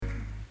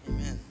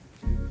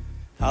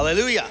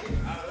Hallelujah.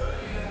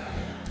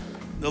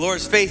 The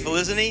Lord's faithful,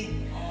 isn't he?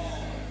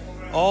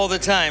 All the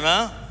time,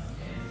 huh?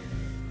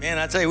 Man,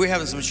 I tell you, we're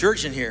having some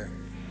church in here.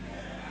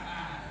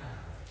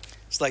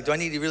 It's like, do I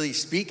need to really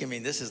speak? I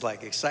mean, this is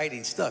like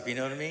exciting stuff, you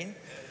know what I mean?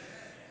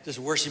 Just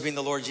worshiping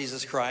the Lord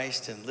Jesus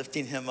Christ and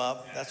lifting him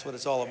up. That's what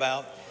it's all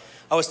about.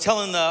 I was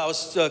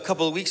a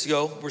couple of weeks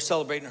ago, we're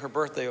celebrating her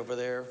birthday over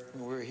there.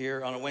 We were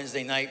here on a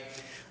Wednesday night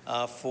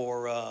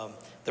for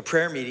the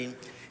prayer meeting,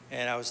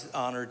 and I was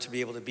honored to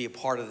be able to be a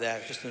part of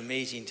that. Just an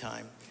amazing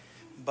time.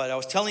 But I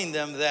was telling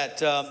them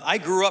that I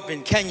grew up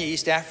in Kenya,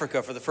 East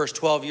Africa, for the first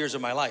 12 years of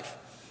my life.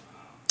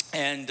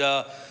 And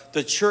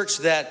the church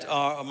that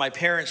my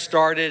parents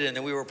started and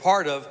that we were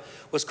part of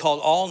was called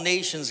All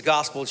Nations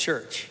Gospel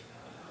Church.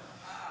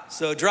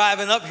 So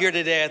driving up here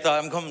today, I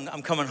thought,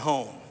 I'm coming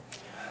home.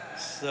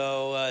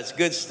 So it's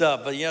good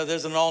stuff. But, you know,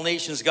 there's an All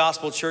Nations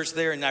Gospel Church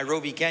there in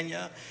Nairobi,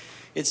 Kenya.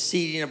 It's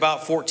seating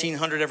about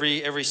 1,400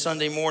 every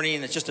Sunday morning.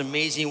 And it's just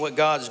amazing what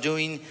God's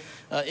doing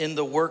in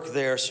the work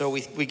there. So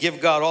we give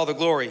God all the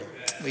glory.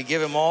 We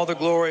give him all the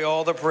glory,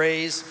 all the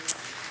praise.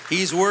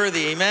 He's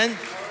worthy. Amen.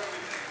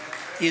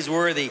 He's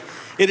worthy.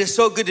 It is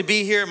so good to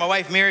be here. My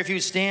wife, Mary, if you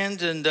would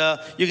stand, and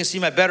you can see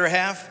my better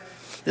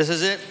half. This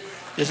is it.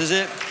 This is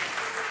it.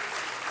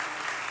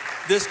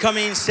 This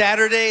coming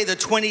Saturday, the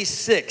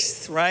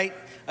 26th, right?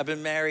 I've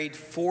been married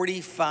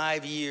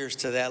 45 years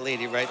to that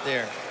lady right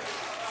there.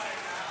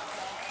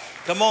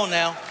 Come on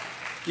now.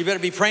 You better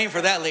be praying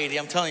for that lady.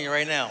 I'm telling you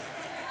right now.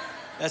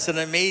 That's an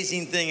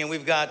amazing thing, and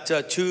we've got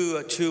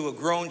two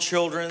grown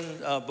children,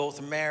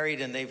 both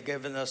married, and they've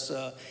given us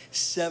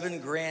 7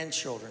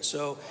 grandchildren.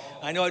 So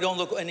I know I don't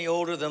look any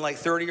older than like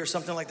 30 or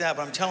something like that,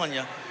 but I'm telling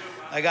you,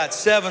 I got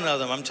 7 of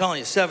them. I'm telling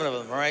you, 7 of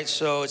them, all right?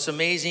 So it's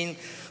amazing,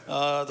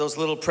 those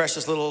little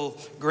precious little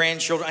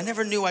grandchildren. I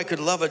never knew I could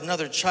love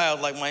another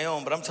child like my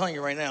own, but I'm telling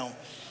you right now,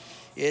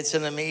 it's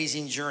an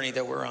amazing journey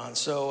that we're on.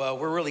 So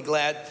we're really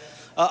glad.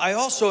 I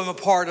also am a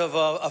part of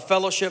a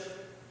fellowship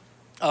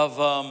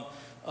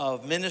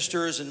of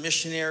ministers and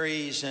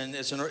missionaries, and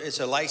it's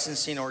a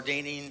licensing,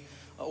 ordaining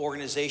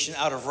organization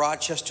out of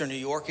Rochester, New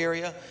York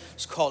area.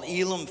 It's called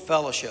Elam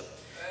Fellowship,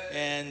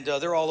 and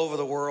they're all over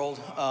the world.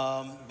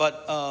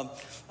 But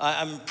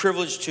I'm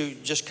privileged to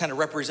just kind of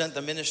represent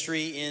the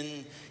ministry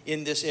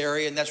in this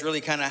area, and that's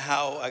really kind of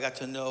how I got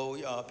to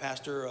know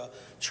Pastor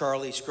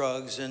Charlie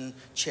Scruggs and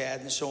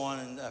Chad and so on.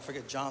 And I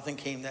forget, Jonathan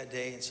came that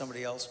day and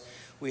somebody else.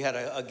 We had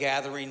a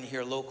gathering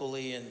here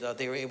locally, and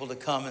they were able to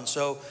come, and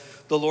so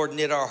the Lord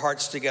knit our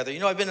hearts together. You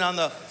know, I've been on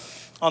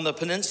the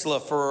peninsula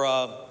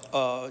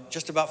for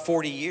just about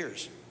 40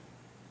 years,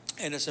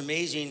 and it's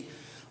amazing.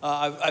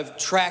 I've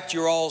tracked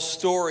your all's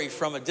story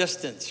from a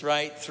distance,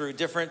 right, through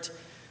different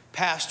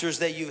pastors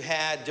that you've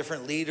had,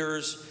 different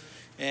leaders,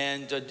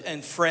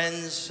 and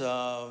friends.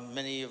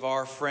 Many of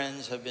our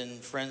friends have been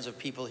friends of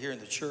people here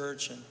in the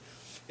church, and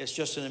it's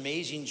just an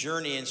amazing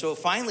journey. And so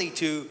finally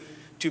to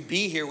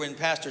be here when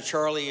Pastor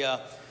Charlie, is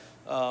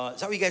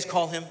that what you guys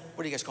call him?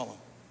 What do you guys call him?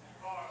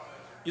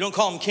 You don't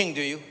call him King,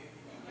 do you?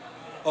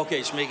 Okay,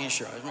 just making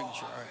sure. I was making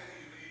sure.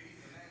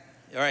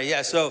 All right,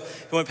 yeah. So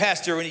when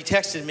he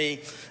texted me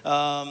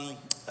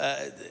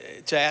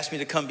to ask me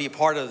to come be a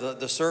part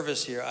of the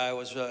service here, I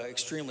was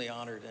extremely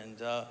honored. And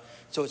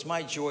so it's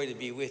my joy to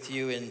be with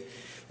you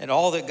and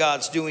all that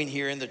God's doing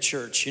here in the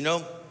church. You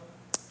know,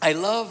 I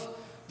love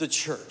the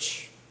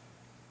church,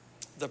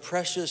 the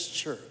precious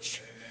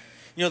church.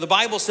 You know, the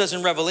Bible says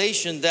in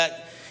Revelation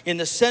that in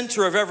the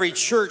center of every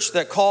church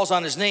that calls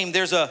on his name,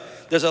 there's a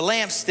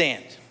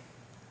lampstand.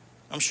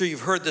 I'm sure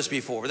you've heard this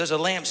before, but there's a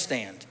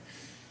lampstand,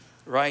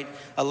 right?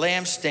 A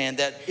lampstand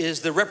that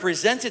is the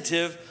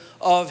representative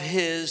of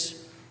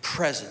his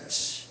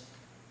presence.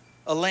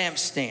 A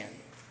lampstand,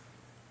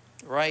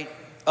 right?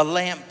 A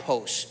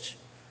lamppost.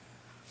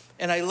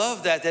 And I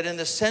love that in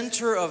the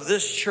center of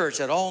this church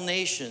at All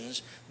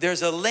Nations,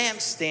 there's a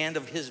lampstand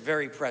of his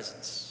very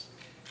presence.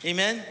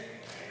 Amen?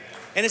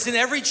 And it's in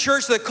every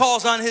church that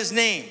calls on his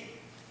name.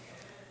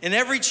 In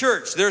every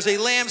church, there's a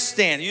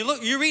lampstand.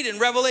 You read it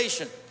in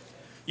Revelation.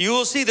 You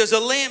will see there's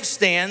a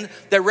lampstand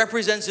that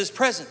represents his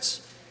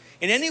presence.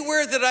 And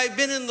anywhere that I've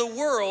been in the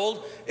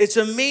world, it's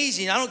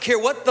amazing. I don't care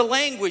what the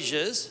language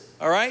is,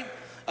 all right?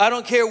 I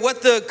don't care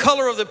what the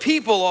color of the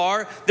people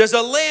are. There's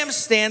a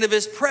lampstand of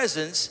his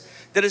presence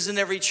that is in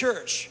every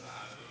church.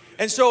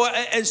 And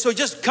so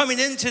just coming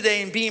in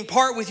today and being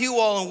part with you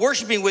all and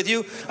worshiping with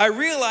you, I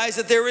realize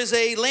that there is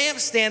a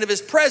lampstand of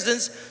his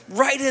presence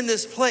right in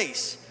this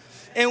place.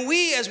 And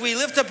we, as we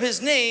lift up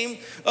his name,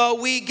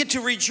 we get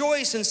to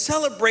rejoice and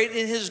celebrate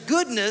in his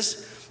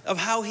goodness of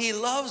how he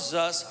loves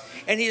us.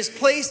 And he has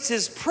placed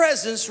his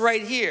presence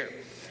right here.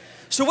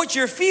 So what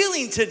you're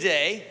feeling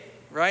today,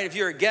 right, if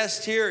you're a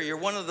guest here, or you're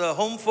one of the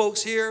home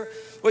folks here,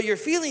 what you're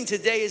feeling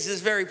today is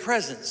his very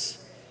presence.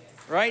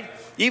 Right?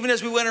 Even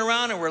as we went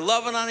around and we're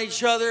loving on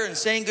each other and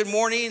saying good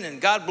morning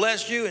and God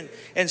bless you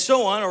and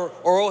so on, or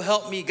oh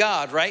help me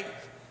God, right?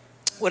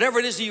 Whatever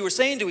it is that you were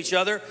saying to each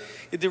other,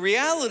 the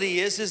reality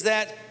is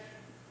that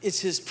it's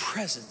his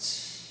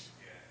presence.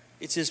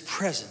 It's his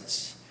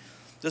presence.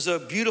 There's a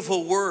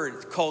beautiful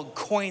word called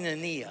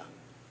koinonia,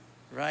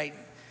 right?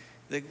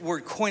 The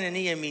word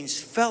koinonia means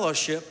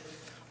fellowship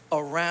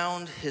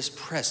around his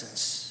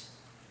presence.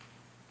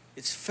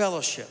 It's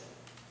fellowship.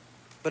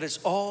 But it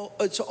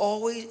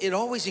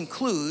always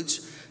includes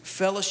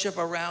fellowship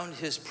around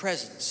his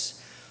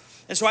presence.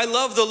 And so I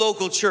love the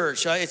local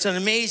church. It's an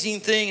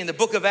amazing thing. In the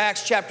book of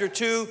Acts chapter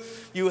 2,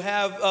 you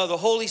have the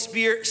Holy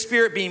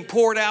Spirit being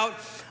poured out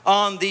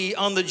on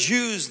the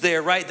Jews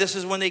there, right? This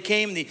is when they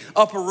came, the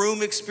upper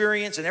room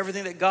experience and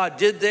everything that God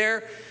did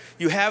there.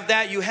 You have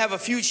that. You have a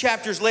few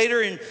chapters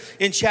later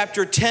in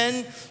chapter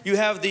 10, you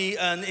have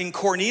in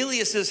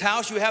Cornelius'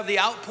 house, you have the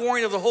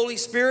outpouring of the Holy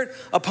Spirit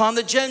upon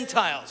the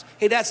Gentiles.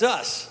 Hey, that's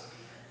us,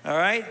 all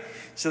right?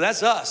 So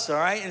that's us, all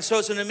right? And so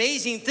it's an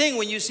amazing thing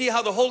when you see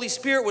how the Holy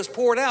Spirit was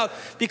poured out,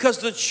 because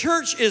the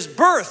church is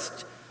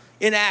birthed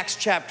in Acts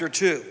chapter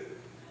 2.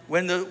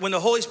 When the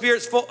Holy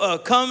Spirit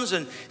comes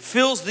and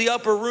fills the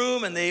upper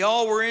room and they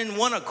all were in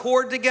one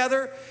accord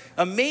together,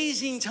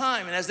 amazing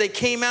time. And as they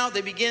came out, they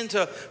began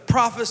to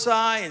prophesy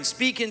and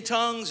speak in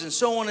tongues and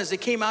so on as they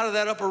came out of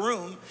that upper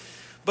room.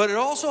 But it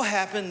also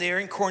happened there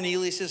in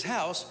Cornelius'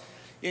 house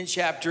in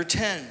chapter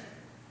 10.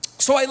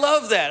 So I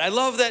love that. I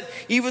love that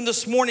even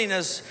this morning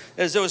as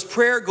there was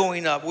prayer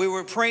going up, we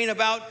were praying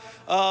about,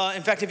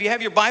 in fact, if you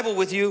have your Bible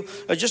with you,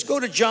 just go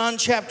to John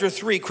chapter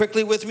 3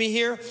 quickly with me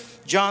here.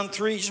 John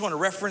 3, just want to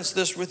reference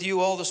this with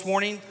you all this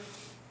morning.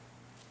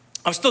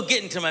 I'm still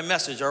getting to my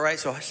message, all right?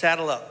 So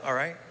saddle up, all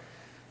right?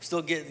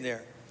 Still getting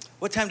there.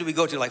 What time do we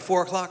go to? Like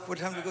 4 o'clock? What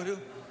time do we go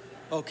to?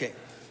 Okay.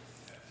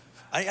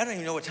 I don't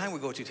even know what time we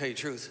go to tell you the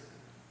truth.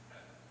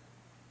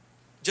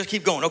 Just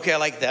keep going. Okay, I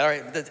like that. All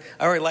right.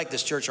 I already like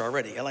this church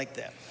already. I like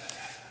that.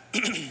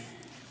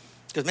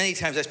 Because many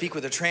times I speak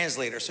with a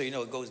translator, so you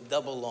know it goes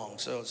double long.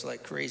 So it's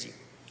like crazy.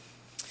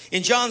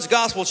 In John's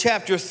Gospel,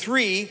 chapter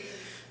 3,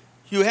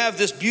 you have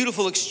this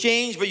beautiful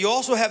exchange, but you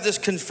also have this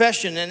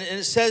confession. And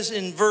it says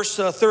in verse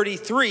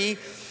 33,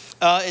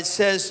 it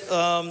says,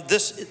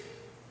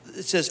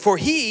 for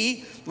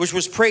he, which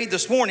was prayed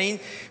this morning,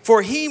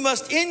 for he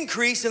must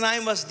increase and I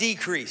must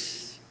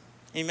decrease.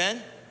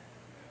 Amen?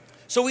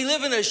 So we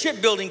live in a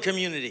shipbuilding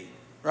community,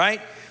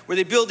 right? Where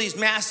they build these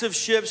massive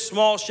ships,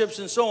 small ships,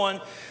 and so on.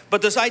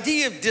 But this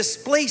idea of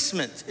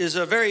displacement is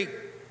a very,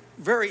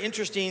 very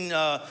interesting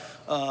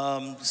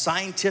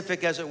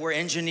scientific, as it were,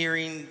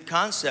 engineering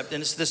concept.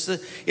 And it's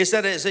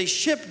that as a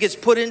ship gets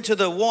put into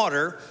the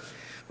water,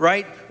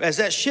 right? As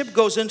that ship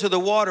goes into the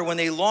water, when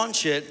they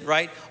launch it,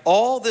 right?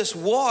 All this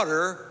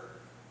water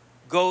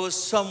goes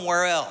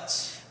somewhere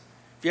else.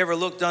 If you ever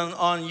looked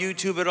on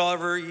YouTube at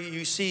all,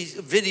 you see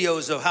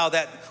videos of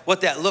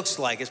what that looks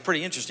like. It's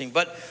pretty interesting.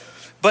 But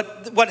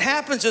what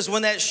happens is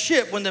when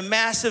the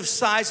massive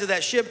size of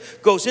that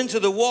ship goes into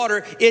the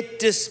water, it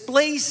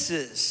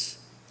displaces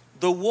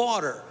the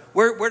water.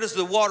 Where does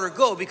the water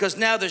go? Because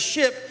now the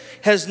ship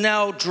has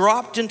now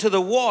dropped into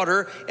the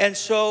water, and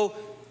so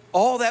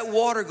all that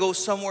water goes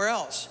somewhere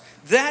else.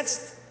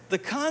 That's the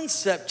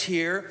concept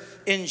here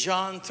in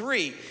John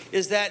 3,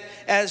 is that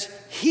as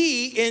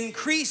he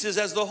increases,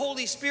 as the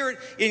Holy Spirit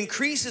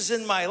increases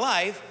in my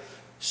life,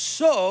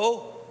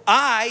 so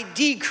I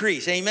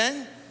decrease.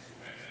 Amen?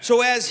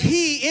 So as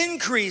he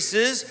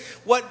increases,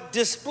 what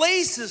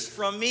displaces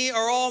from me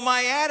are all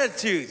my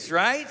attitudes,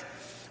 right?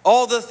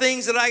 All the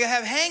things that I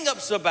have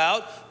hang-ups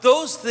about,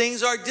 those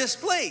things are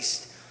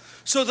displaced.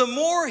 So the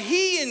more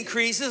he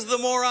increases, the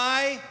more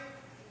I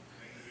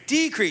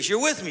decrease.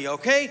 You're with me,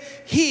 okay?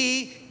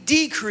 He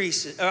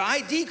decreases, or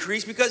I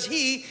decrease because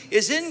he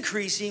is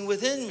increasing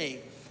within me.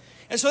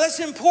 And so that's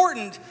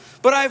important,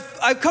 but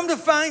I've come to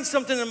find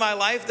something in my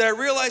life that I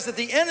realize that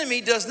the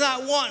enemy does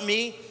not want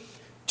me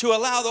to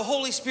allow the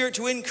Holy Spirit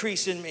to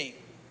increase in me.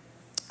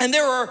 And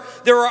there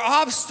are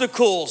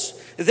obstacles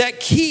that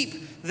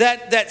keep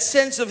that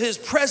sense of his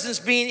presence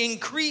being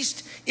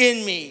increased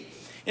in me.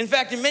 In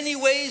fact, in many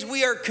ways,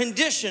 we are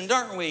conditioned,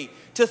 aren't we,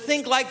 to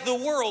think like the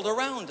world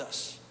around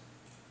us.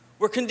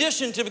 We're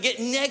conditioned to get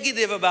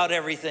negative about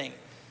everything,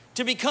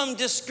 to become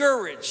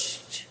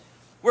discouraged.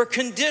 We're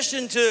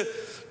conditioned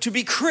to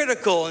be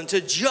critical and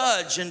to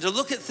judge and to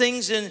look at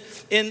things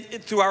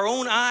through our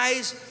own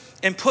eyes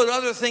and put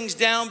other things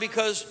down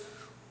because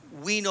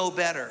we know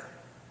better.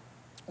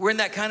 We're in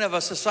that kind of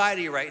a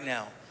society right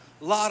now.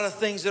 A lot of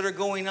things that are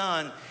going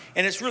on.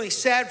 And it's really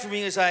sad for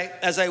me as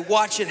I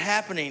watch it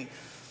happening.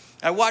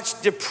 I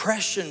watch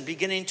depression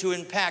beginning to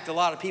impact a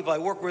lot of people. I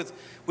work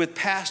with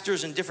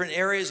pastors in different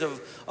areas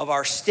of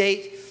our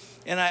state.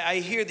 And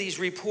I hear these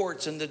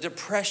reports and the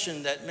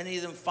depression that many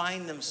of them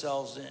find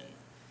themselves in.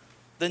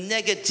 The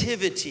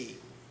negativity.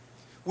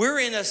 We're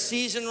in a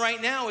season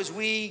right now as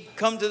we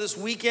come to this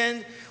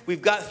weekend.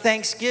 We've got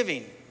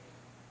Thanksgiving.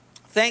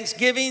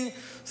 Thanksgiving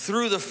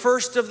through the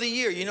first of the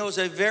year, is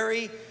a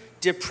very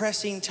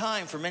depressing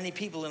time for many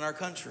people in our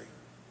country.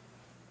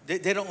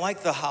 They don't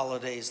like the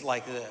holidays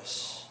like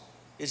this.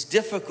 It's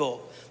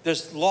difficult.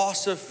 There's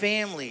loss of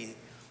family.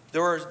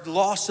 There are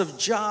loss of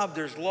job.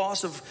 There's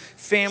loss of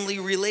family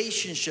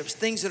relationships.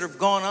 Things that have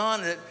gone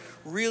on that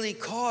really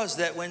cause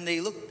that when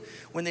they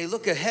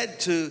look ahead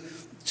to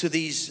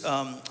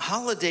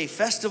holiday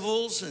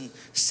festivals and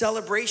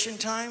celebration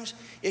times,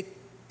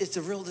 there's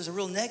a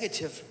real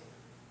negative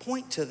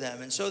point to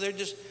them. And so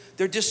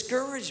they're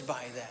discouraged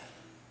by that.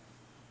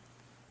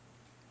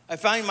 I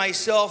find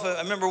myself,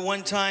 I remember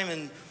one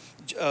time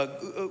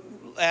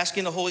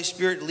asking the Holy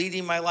Spirit,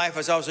 leading my life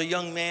as I was a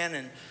young man,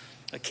 and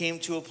I came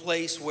to a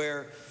place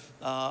where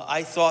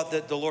I thought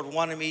that the Lord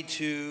wanted me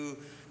to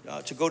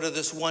go to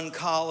this one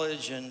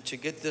college and to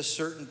get this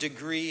certain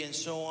degree and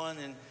so on.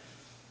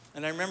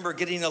 And I remember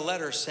getting a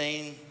letter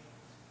saying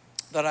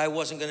that I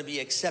wasn't going to be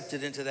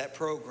accepted into that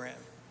program.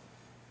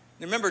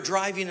 I remember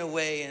driving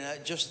away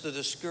and just the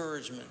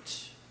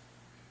discouragement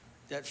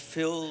that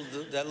filled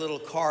that little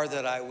car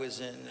that I was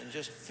in and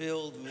just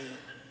filled me.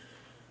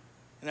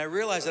 And I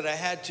realized that I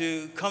had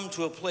to come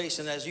to a place,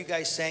 and as you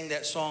guys sang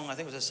that song, I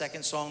think it was the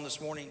second song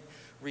this morning,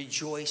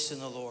 Rejoice in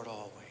the Lord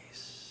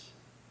Always.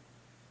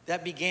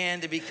 That began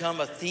to become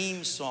a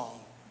theme song,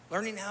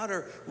 learning how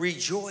to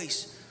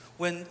rejoice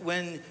when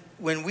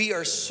we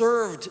are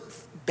served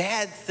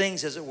bad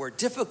things, as it were,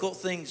 difficult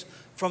things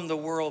from the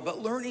world, but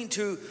learning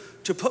to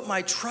put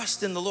my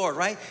trust in the Lord,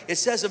 right? It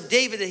says of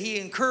David that he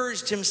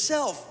encouraged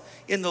himself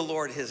in the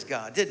Lord his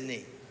God, didn't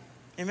he?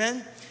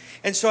 Amen?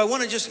 And so I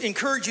want to just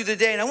encourage you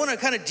today, and I want to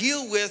kind of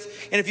deal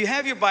with, and if you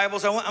have your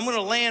Bibles, I'm going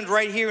to land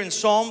right here in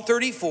Psalm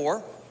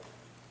 34.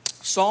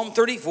 Psalm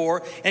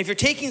 34. And if you're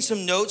taking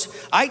some notes,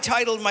 I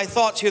titled my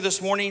thoughts here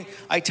this morning,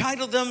 I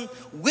titled them,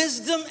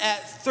 Wisdom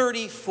at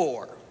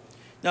 34.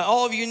 Now,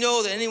 all of you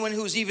know that anyone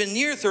who's even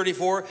near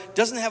 34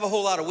 doesn't have a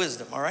whole lot of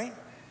wisdom, all right?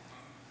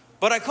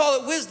 But I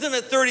call it Wisdom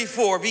at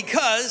 34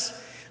 because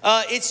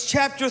it's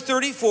chapter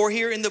 34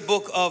 here in the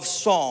book of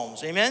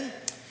Psalms. Amen?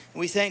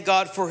 We thank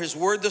God for his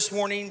word this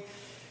morning.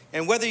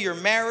 And whether your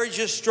marriage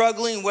is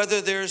struggling,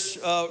 whether there's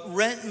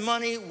rent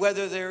money,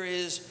 whether there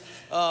is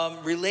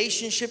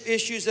relationship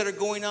issues that are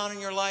going on in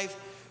your life,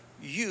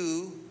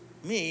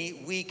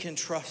 we can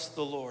trust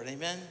the Lord.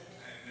 Amen?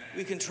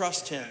 We can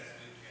trust him.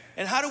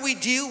 And how do we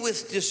deal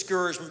with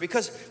discouragement?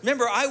 Because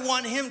remember, I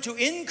want him to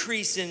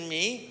increase in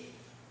me,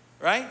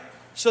 right?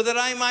 So that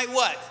I might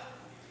what?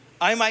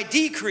 I might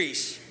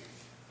decrease.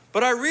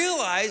 But I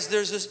realize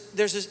there's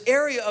this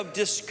area of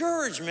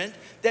discouragement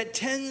that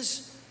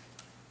tends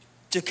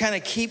to kind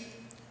of keep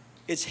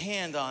its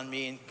hand on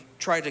me and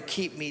try to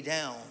keep me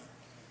down.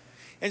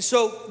 And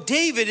so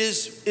David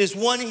is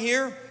one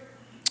here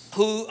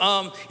who,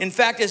 in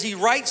fact, as he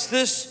writes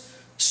this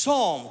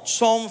Psalm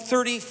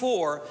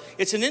 34,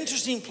 it's an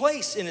interesting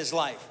place in his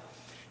life.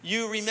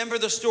 You remember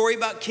the story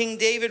about King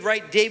David,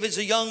 right? David's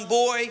a young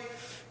boy.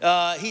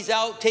 He's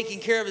out taking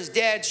care of his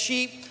dad's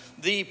sheep.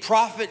 The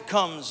prophet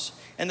comes.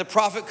 And the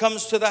prophet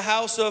comes to the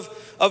house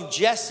of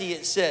Jesse,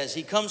 it says.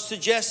 He comes to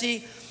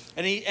Jesse,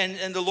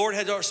 and the Lord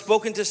had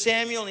spoken to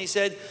Samuel, and he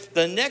said,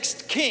 the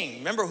next king,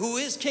 remember who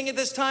is king at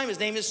this time? His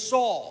name is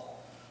Saul.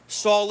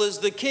 Saul is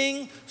the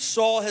king.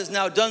 Saul has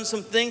now done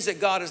some things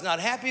that God is not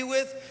happy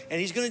with, and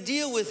he's going to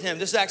deal with him.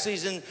 This actually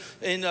is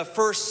in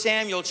 1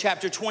 Samuel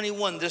chapter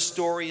 21, this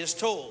story is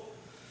told.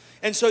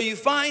 And so you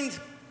find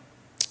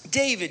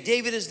David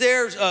is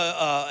there,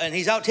 and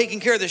he's out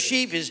taking care of the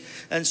sheep.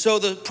 And so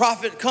the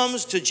prophet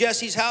comes to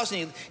Jesse's house,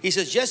 and he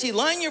says, Jesse,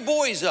 line your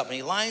boys up. And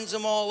he lines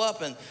them all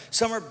up, and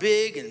some are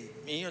big,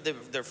 and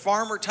they're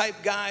farmer type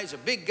guys, or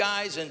big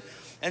guys.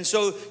 And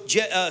so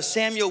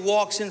Samuel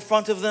walks in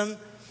front of them,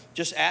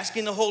 just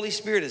asking the Holy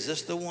Spirit, is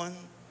this the one?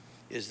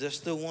 Is this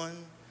the one?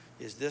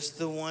 Is this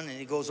the one? And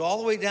he goes all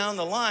the way down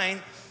the line,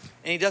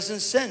 and he doesn't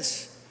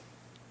sense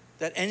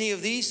that any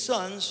of these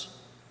sons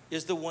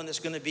is the one that's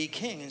going to be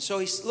king. And so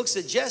he looks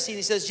at Jesse and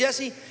he says,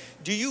 Jesse,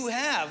 do you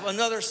have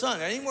another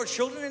son? Are any more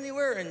children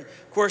anywhere? And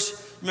of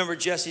course, remember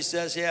Jesse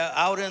says, yeah,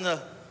 out in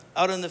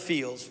the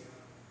fields,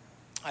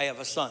 I have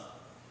a son.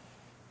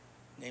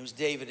 His name's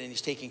David, and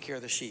he's taking care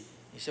of the sheep.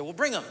 He said, well,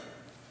 bring him.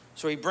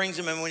 So he brings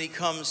him, and when he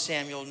comes,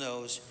 Samuel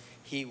knows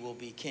he will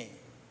be king.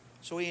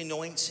 So he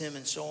anoints him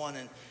and so on.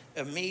 An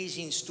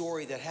amazing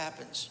story that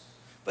happens.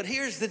 But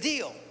here's the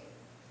deal.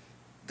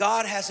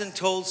 God hasn't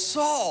told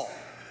Saul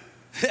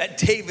that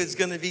David's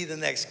going to be the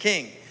next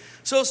king.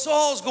 So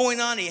Saul's going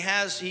on. He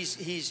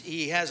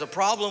has a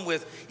problem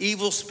with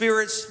evil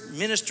spirits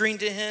ministering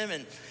to him,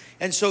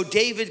 and so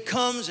David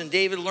comes, and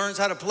David learns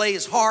how to play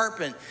his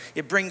harp, and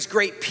it brings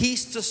great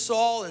peace to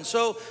Saul. And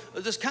so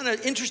this kind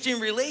of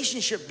interesting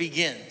relationship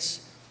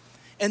begins.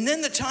 And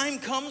then the time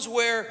comes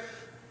where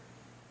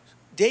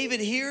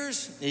David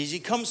hears, as he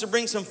comes to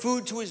bring some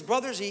food to his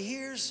brothers, he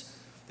hears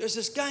there's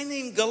this guy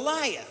named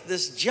Goliath,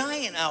 this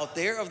giant out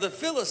there of the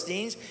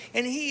Philistines,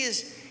 and he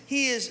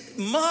is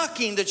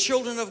mocking the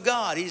children of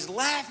God. He's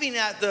laughing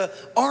at the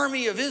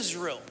army of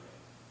Israel.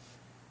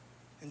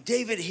 And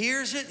David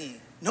hears it, and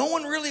no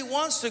one really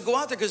wants to go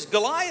out there because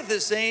Goliath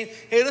is saying,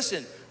 hey,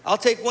 listen, I'll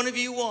take one of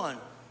you on.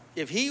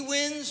 If he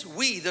wins,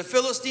 we, the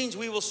Philistines,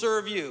 we will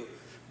serve you.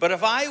 But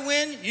if I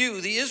win,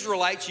 you, the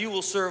Israelites, you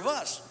will serve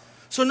us.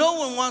 So no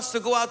one wants to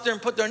go out there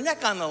and put their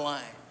neck on the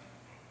line.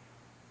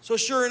 So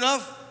sure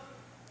enough,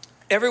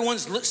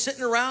 everyone's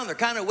sitting around, they're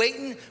kind of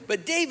waiting,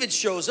 but David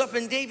shows up,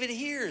 and David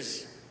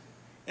hears.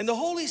 And the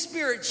Holy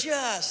Spirit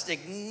just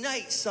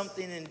ignites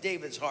something in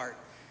David's heart.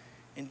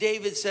 And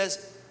David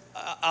says,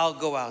 I'll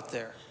go out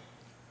there.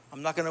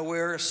 I'm not going to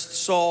wear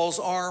Saul's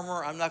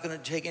armor. I'm not going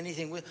to take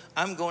anything with.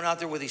 I'm going out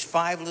there with these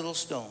 5 little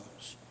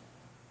stones.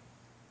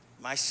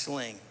 My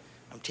sling.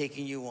 I'm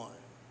taking you on.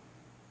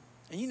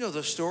 And you know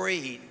the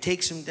story. He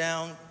takes him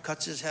down,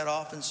 cuts his head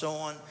off, and so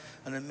on.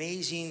 An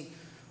amazing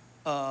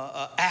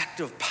act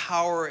of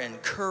power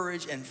and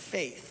courage and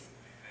faith.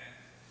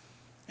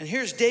 And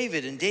here's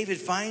David. And David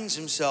finds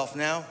himself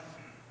now,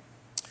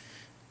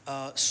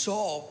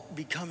 Saul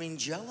becoming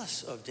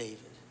jealous of David.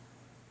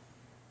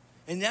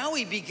 And now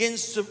he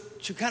begins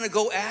to kind of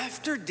go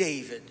after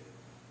David.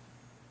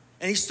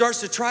 And he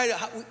starts to try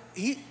to,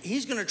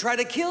 he's going to try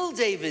to kill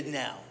David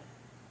now.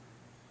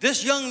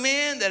 This young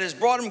man that has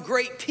brought him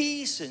great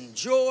peace and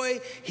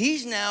joy,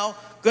 he's now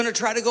going to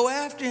try to go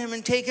after him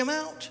and take him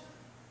out.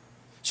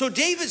 So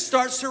David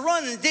starts to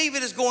run, and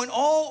David is going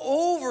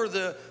all over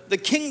the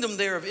kingdom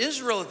there of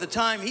Israel at the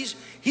time.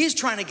 He's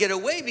trying to get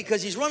away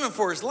because he's running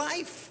for his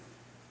life.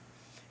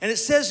 And it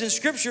says in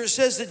Scripture, it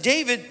says that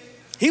David,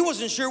 he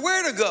wasn't sure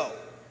where to go.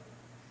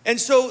 And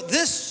so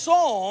this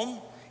psalm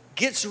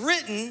gets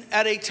written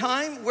at a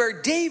time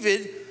where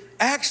David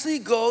actually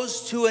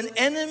goes to an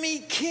enemy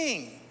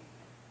king.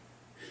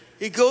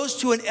 He goes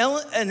to an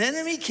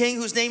enemy king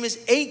whose name is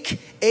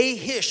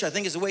Ahish. I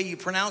think is the way you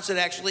pronounce it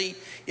actually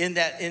in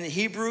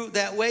Hebrew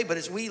that way. But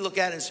as we look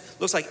at it, it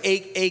looks like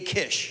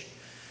Achish.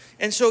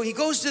 And so he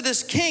goes to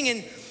this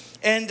king,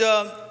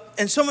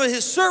 and some of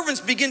his servants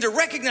begin to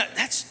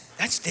recognize,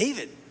 that's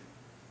David.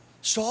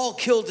 Saul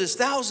killed his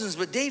thousands,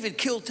 but David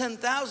killed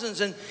 10,000s.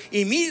 And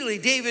immediately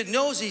David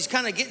knows he's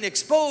kind of getting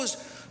exposed.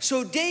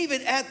 So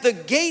David, at the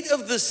gate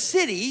of the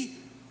city,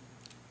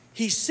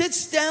 he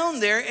sits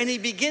down there and he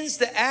begins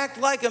to act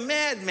like a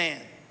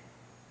madman.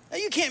 Now,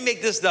 you can't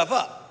make this stuff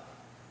up.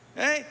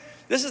 Right?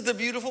 This is the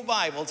beautiful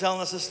Bible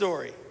telling us a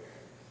story.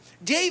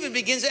 David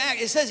begins to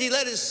act. It says he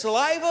let his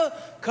saliva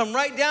come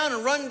right down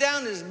and run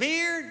down his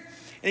beard.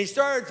 And he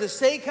started to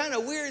say kind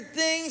of weird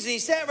things. And he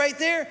sat right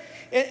there.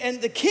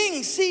 And the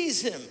king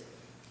sees him.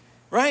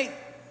 Right?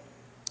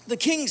 The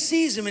king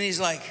sees him and he's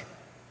like,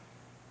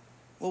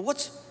 well,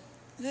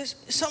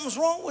 something's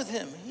wrong with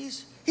him.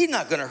 He's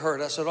not going to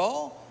hurt us at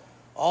all.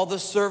 All the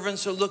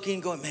servants are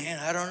looking, going, man,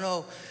 I don't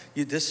know.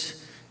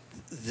 This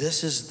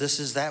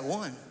is that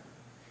one.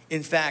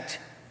 In fact,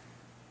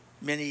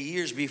 many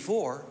years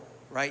before,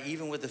 right,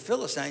 even with the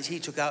Philistines, he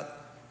took out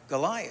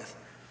Goliath.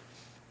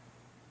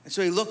 And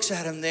so he looks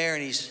at him there,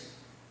 and he's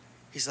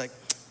like,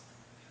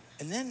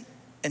 and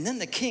then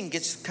the king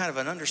gets kind of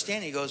an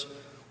understanding. He goes,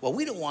 well,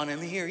 we don't want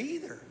him here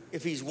either.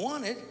 If he's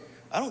wanted,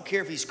 I don't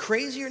care if he's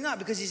crazy or not,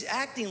 because he's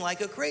acting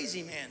like a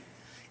crazy man.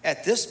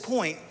 At this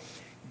point,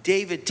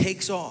 David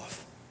takes off.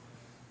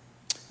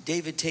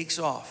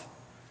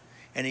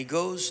 And he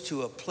goes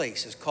to a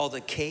place. It's called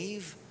the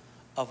Cave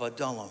of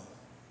Adullam.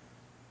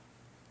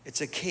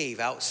 It's a cave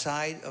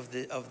outside of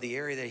the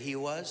area that he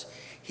was.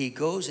 He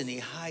goes and he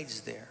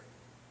hides there.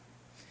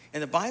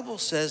 And the Bible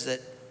says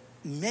that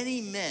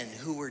many men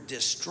who were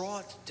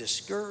distraught,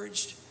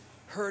 discouraged,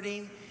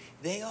 hurting,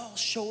 they all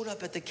showed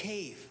up at the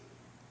cave.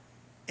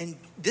 And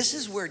this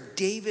is where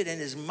David and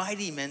his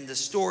mighty men, the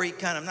story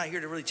I'm not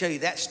here to really tell you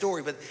that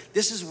story, but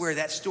this is where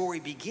that story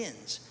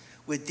begins,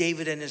 with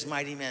David and his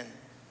mighty men.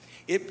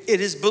 It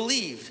is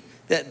believed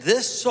that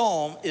this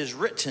psalm is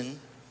written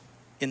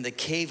in the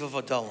cave of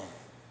Adullam.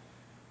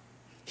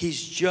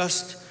 He's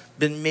just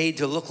been made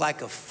to look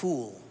like a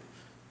fool.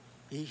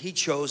 He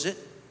chose it.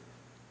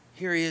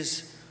 Here he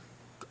is,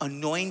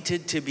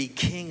 anointed to be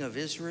king of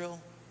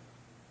Israel.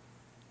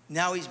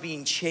 Now he's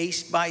being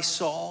chased by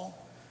Saul,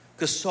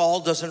 because Saul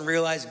doesn't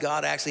realize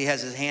God actually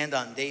has his hand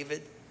on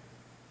David.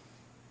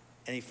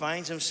 And he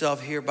finds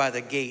himself here by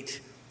the gate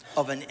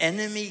of an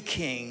enemy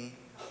king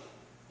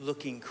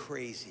looking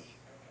crazy.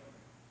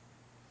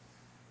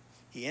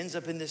 He ends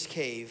up in this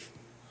cave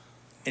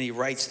and he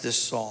writes this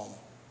psalm.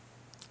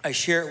 I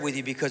share it with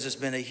you because it's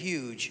been a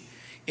huge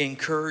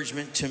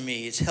encouragement to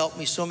me. It's helped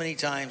me so many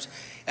times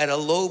at a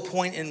low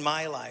point in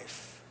my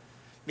life.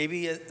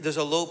 Maybe there's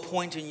a low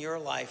point in your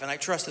life, and I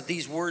trust that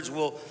these words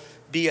will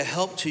be a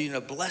help to you and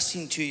a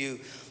blessing to you,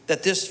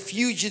 that this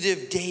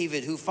fugitive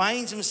David who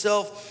finds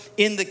himself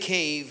in the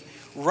cave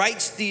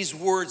writes these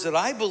words that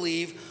I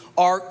believe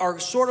are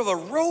sort of a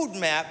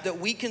roadmap that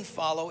we can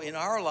follow in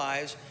our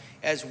lives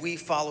as we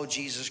follow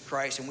Jesus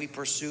Christ and we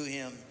pursue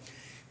him.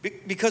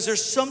 Because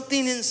there's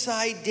something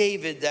inside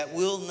David that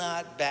will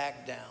not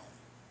back down.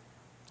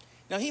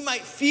 Now, he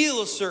might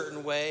feel a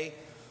certain way,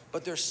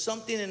 but there's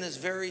something in his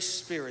very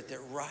spirit that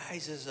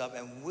rises up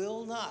and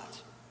will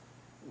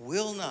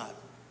not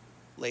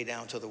lay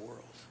down to the world.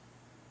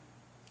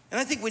 And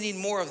I think we need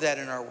more of that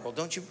in our world.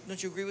 Don't you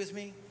agree with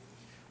me?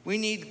 We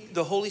need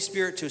the Holy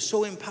Spirit to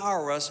so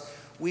empower us,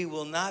 we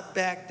will not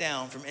back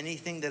down from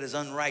anything that is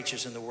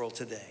unrighteous in the world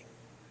today.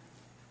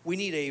 We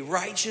need a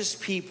righteous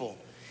people.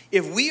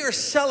 If we are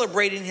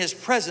celebrating his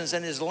presence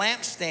and his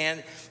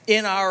lampstand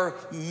in our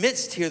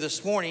midst here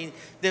this morning,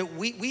 then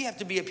we have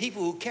to be a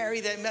people who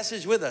carry that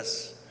message with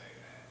us.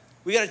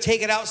 We got to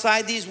take it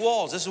outside these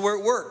walls. This is where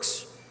it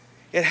works.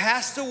 It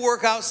has to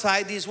work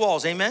outside these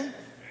walls. Amen?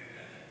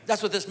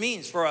 That's what this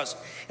means for us.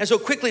 And so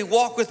quickly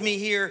walk with me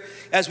here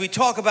as we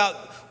talk about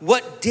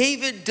what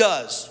David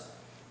does.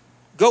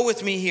 Go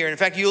with me here. In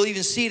fact, you'll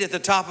even see it at the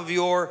top of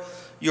your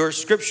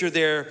scripture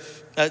there.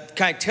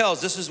 Kind of tells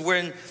this is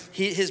when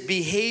his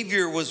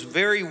behavior was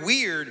very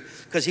weird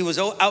because he was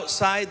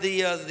outside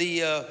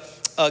the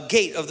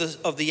gate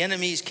of the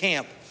enemy's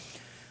camp.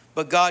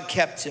 But God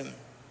kept him.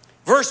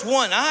 Verse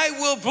 1, I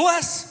will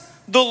bless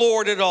the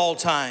Lord at all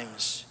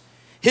times.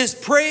 His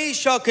praise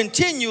shall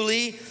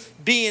continually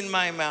be in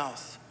my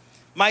mouth.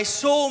 My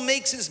soul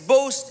makes its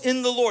boast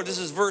in the Lord. This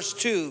is verse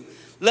 2.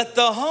 Let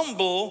the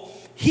humble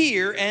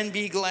hear and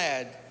be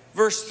glad.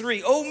 Verse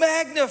 3, oh,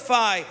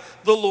 magnify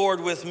the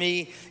Lord with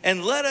me,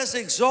 and let us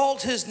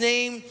exalt his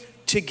name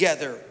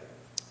together.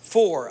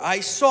 4, I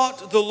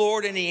sought the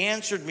Lord, and he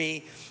answered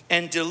me,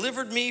 and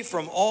delivered me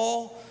from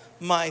all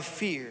my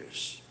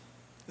fears.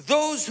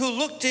 Those who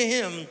look to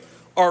him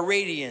are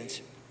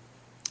radiant,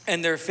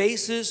 and their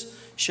faces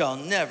shall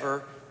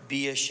never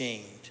be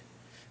ashamed.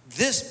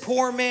 This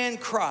poor man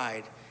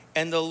cried,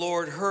 and the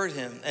Lord heard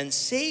him, and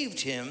saved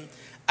him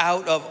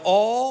out of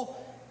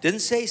all,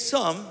 didn't say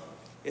some,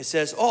 it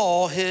says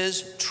all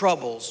his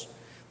troubles.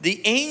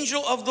 The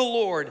angel of the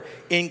Lord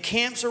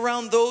encamps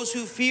around those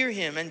who fear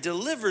him and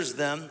delivers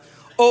them.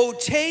 Oh,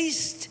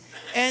 taste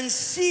and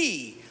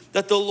see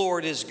that the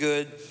Lord is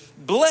good.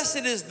 Blessed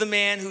is the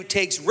man who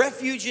takes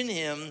refuge in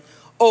him.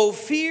 Oh,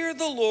 fear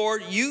the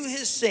Lord, you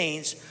his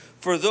saints,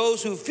 for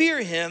those who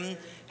fear him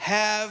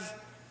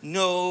have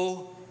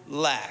no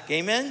lack.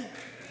 Amen?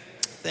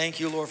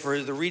 Thank you, Lord, for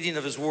the reading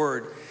of his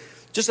word.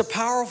 Just a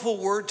powerful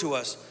word to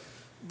us.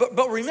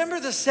 But remember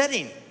the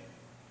setting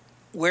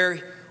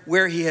where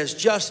he has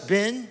just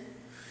been.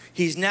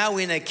 He's now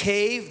in a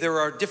cave. There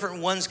are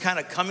different ones kind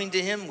of coming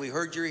to him. We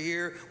heard you're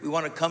here. We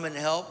want to come and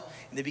help.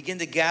 And they begin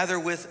to gather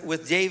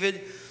with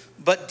David.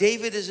 But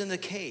David is in the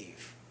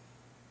cave.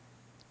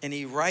 And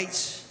he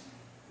writes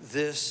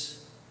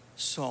this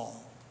song.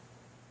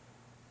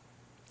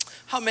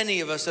 How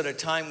many of us at a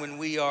time when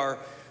we are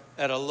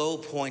at a low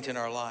point in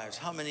our lives,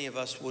 how many of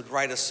us would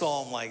write a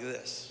psalm like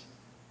this?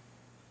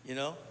 You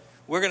know?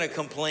 We're going to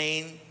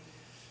complain.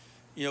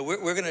 You know,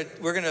 we're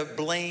going to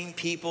blame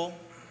people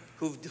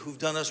who've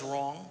done us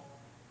wrong.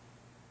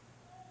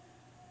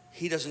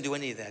 He doesn't do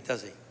any of that,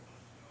 does he?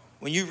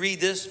 When you read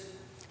this,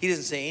 he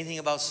doesn't say anything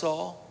about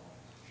Saul.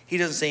 He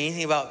doesn't say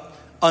anything about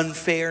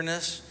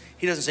unfairness.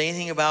 He doesn't say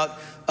anything about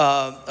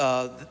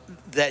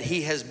that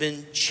he has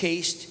been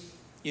chased,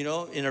 you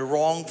know, in a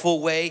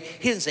wrongful way.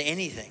 He doesn't say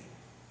anything.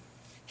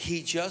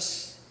 He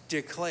just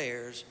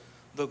declares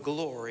the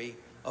glory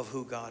of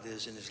who God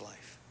is in his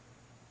life.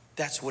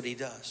 That's what he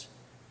does.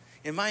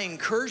 And my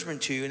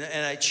encouragement to you,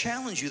 and I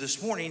challenge you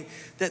this morning,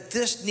 that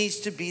this needs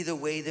to be the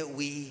way that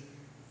we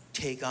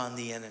take on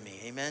the enemy.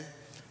 Amen?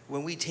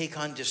 When we take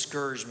on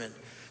discouragement.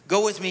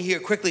 Go with me here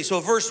quickly. So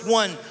verse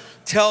 1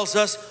 tells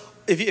us,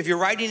 if you're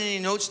writing any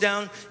notes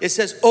down, it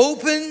says,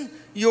 open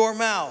your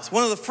mouth.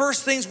 One of the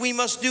first things we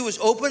must do is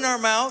open our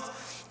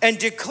mouth and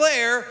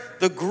declare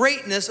the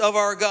greatness of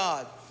our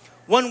God.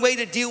 One way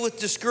to deal with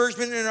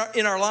discouragement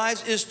in our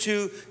lives is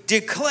to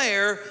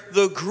declare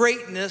the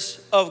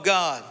greatness of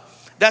God.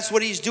 That's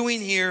what he's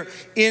doing here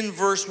in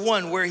verse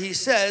 1, where he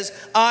says,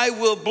 I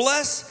will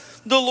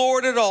bless the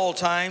Lord at all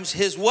times.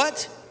 His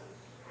what?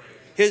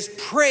 His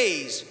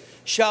praise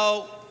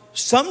shall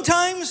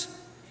sometimes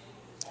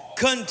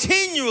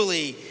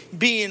continually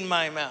be in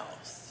my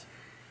mouth.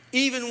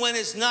 Even when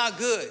it's not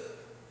good.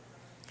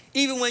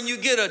 Even when you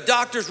get a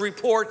doctor's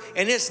report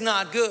and it's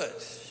not good.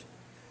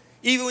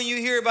 Even when you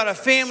hear about a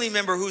family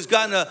member who's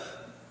gotten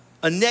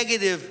a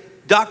negative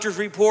doctor's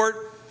report,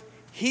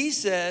 he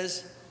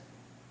says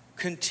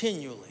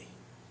continually,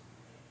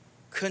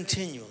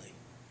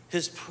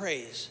 his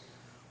praise.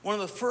 One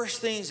of the first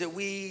things that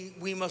we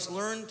must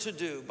learn to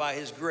do by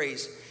his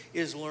grace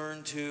is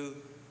learn to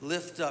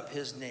lift up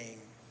his name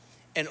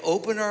and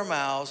open our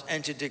mouths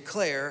and to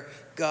declare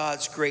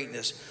God's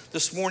greatness.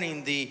 This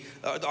morning,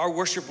 our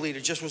worship leader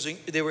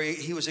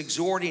he was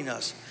exhorting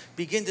us.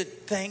 Begin to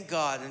thank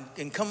God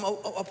and come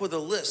up with a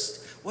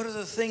list. What are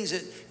the things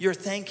that you're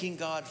thanking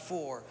God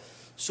for?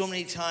 So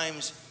many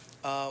times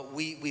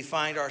we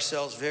find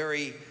ourselves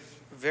very,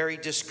 very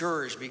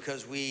discouraged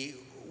because we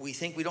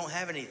think we don't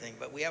have anything,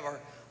 but we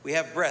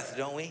have breath,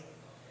 don't we?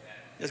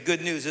 That's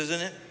good news,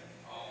 isn't it?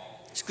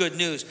 It's good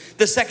news.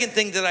 The second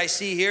thing that I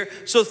see here,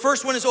 so the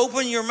first one is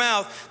open your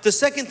mouth. The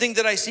second thing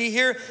that I see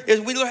here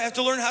is we have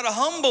to learn how to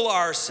humble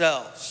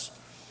ourselves.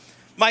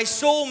 My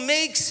soul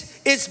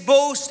makes its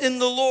boast in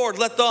the Lord.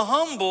 Let the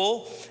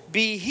humble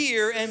be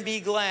here and be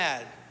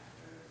glad.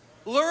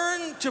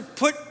 Learn to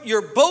put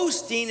your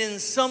boasting in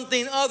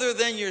something other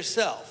than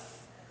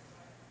yourself.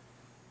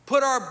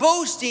 Put our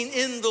boasting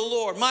in the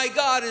Lord. My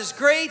God is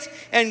great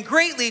and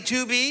greatly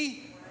to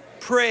be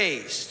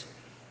praised.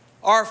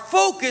 Our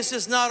focus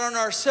is not on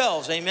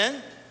ourselves,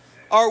 amen?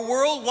 Our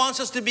world wants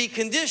us to be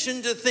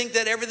conditioned to think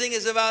that everything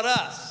is about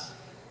us,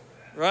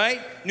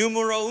 right?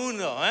 Numero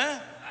uno, eh?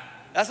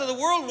 That's what the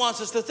world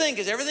wants us to think,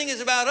 is everything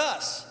is about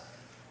us.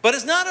 But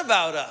it's not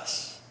about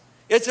us.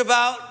 It's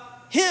about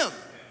him.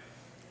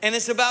 And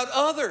it's about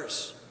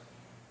others.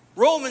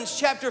 Romans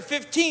chapter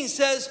 15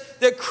 says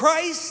that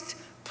Christ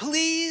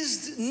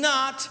pleased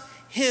not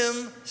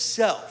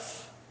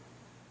himself.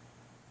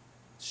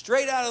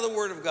 Straight out of the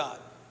Word of God.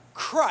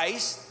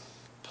 Christ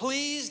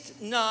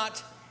pleased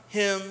not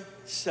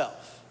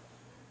himself.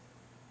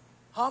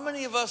 How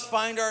many of us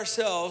find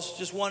ourselves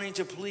just wanting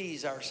to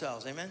please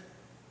ourselves? Amen?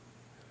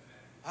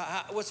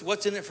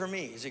 What's in it for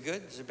me? Is it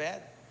good? Is it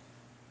bad?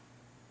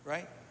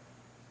 Right?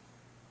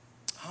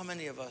 How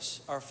many of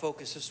us are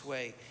focused this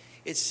way?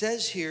 It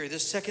says here,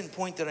 this second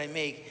point that I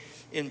make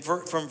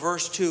from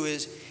verse 2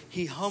 is,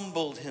 he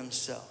humbled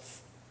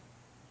himself.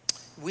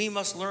 We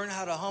must learn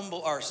how to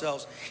humble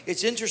ourselves.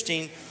 It's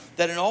interesting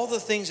that in all the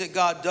things that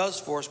God does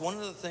for us, one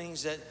of the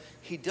things that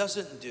he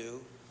doesn't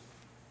do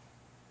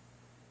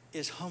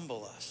is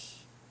humble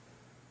us.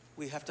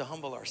 We have to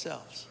humble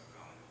ourselves.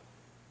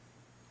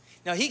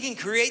 Now, he can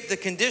create the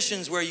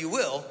conditions where you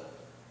will,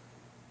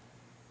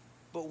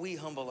 but we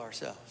humble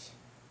ourselves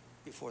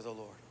before the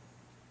Lord.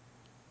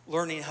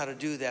 Learning how to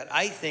do that.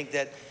 I think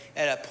that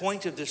at a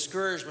point of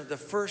discouragement, the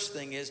first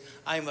thing is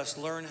I must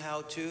learn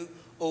how to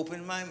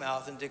open my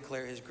mouth and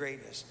declare his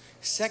greatness.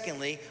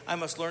 Secondly, I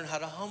must learn how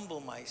to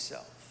humble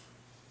myself,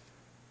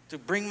 to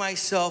bring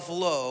myself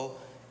low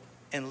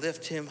and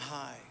lift him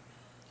high.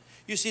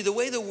 You see, the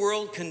way the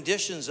world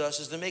conditions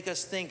us is to make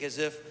us think as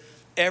if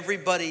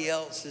everybody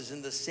else is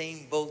in the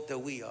same boat that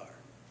we are.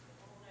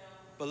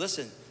 But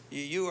listen,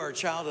 you are a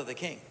child of the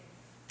King.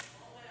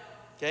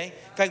 Okay?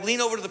 In fact,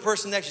 lean over to the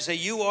person next to you.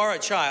 Say, you are a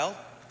child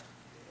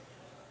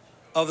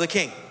of the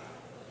King.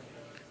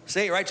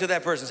 Say it right to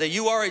that person. Say,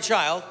 you are a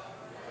child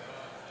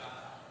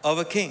of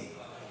a king.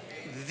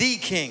 The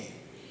King.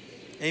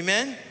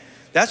 Amen?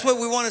 That's what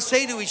we want to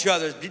say to each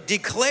other.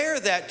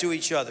 Declare that to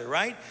each other,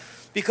 right?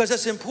 Because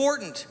that's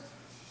important.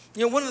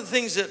 You know, one of the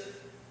things that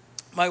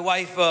my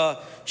wife,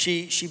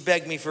 she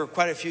begged me for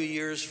quite a few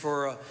years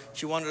for,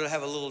 she wanted to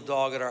have a little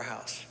dog at our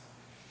house.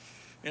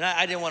 And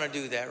I didn't want to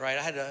do that, right?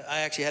 I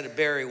actually had to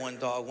bury one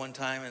dog one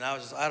time, and I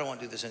don't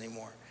want to do this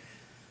anymore.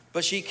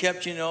 But she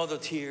kept, the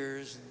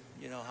tears,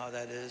 you know how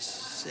that is,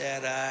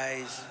 sad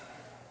eyes,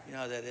 you know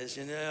how that is,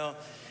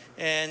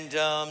 And,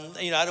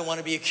 I don't want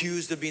to be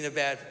accused of being a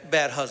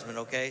bad husband,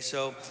 okay?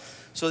 So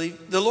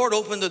the Lord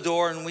opened the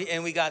door,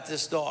 and we got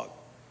this dog.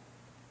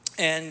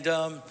 And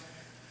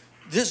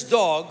this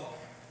dog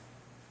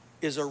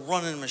is a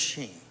running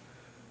machine.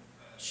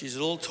 She's a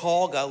little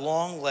tall, got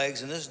long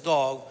legs, and this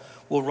dog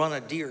will run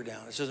a deer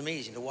down. It's just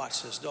amazing to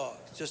watch this dog.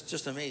 It's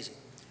just amazing.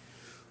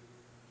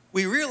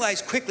 We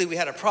realized quickly we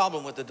had a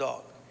problem with the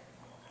dog.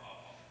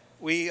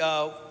 We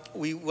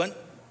went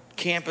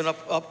camping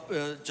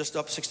just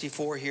up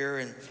 64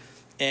 here,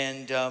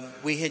 and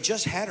we had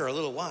just had her a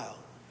little while.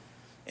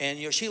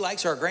 And she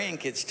likes our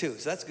grandkids too,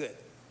 so that's good.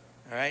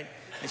 All right?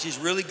 And she's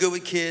really good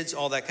with kids,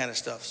 all that kind of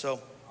stuff.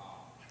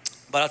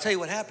 But I'll tell you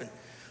what happened.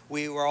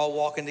 We were all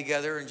walking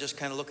together and just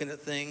kind of looking at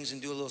things and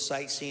do a little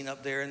sightseeing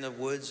up there in the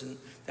woods and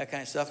that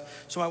kind of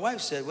stuff. So my wife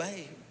said, well,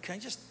 hey, let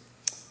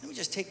me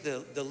just take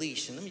the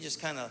leash and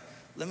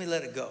let me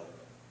let it go.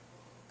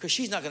 Because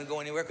she's not going to go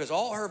anywhere because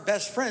all her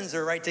best friends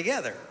are right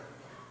together.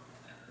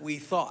 We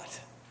thought.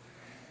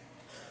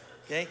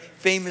 Okay?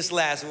 Famous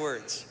last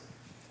words.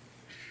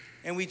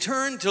 And we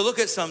turned to look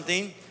at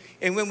something,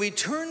 and when we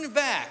turned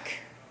back,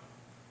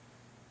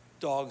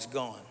 dog's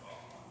gone.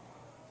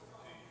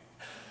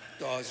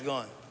 Dog's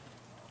gone.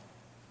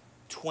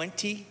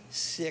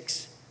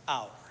 26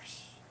 hours.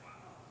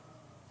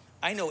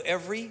 I know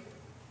every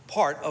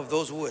part of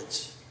those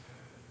woods.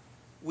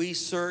 We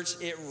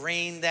searched. It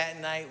rained that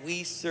night.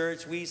 We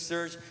searched.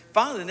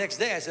 Finally, the next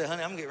day, I said,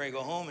 honey, I'm getting ready to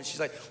go home. And she's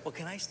like, well,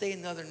 can I stay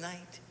another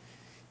night?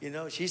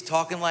 She's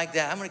talking like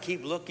that. I'm going to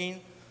keep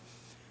looking.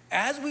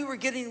 As we were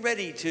getting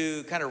ready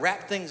to kind of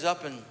wrap things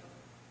up and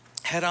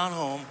head on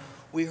home,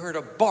 we heard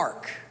a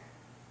bark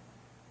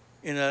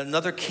in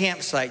another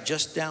campsite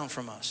just down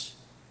from us.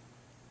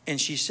 And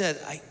she said,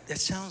 that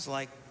sounds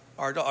like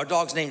our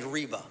dog's named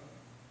Reba.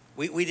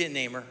 We didn't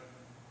name her,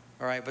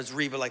 all right, but it's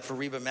Reba, like for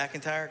Reba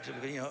McEntire.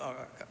 All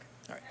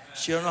right.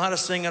 She don't know how to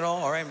sing at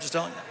all right, I'm just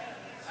telling you.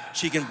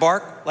 She can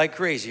bark like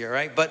crazy, all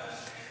right,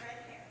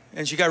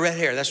 and she got red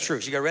hair, that's true,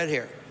 she got red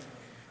hair.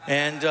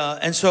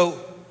 And so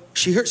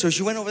she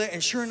went over there,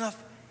 and sure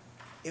enough,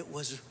 it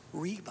was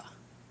Reba.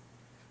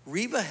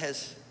 Reba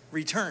has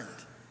returned.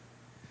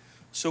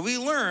 So we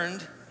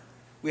learned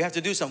we have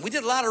to do something. We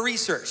did a lot of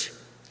research.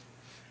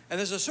 And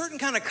there's a certain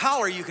kind of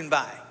collar you can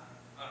buy.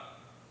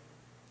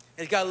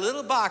 It's got a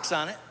little box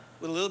on it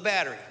with a little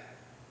battery.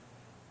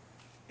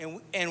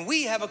 And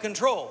we have a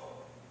control.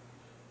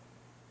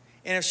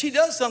 And if she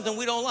does something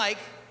we don't like,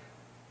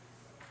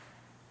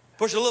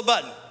 push a little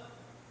button.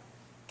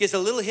 Gets a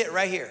little hit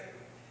right here.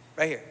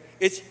 Right here.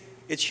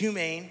 It's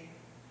humane.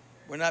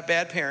 We're not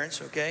bad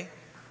parents, okay?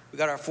 We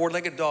got our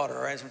four-legged daughter,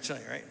 all right? That's what I'm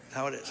telling you, right?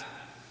 How it is.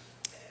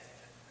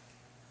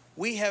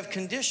 We have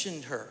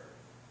conditioned her.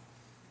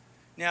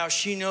 Now,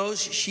 she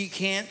knows she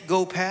can't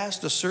go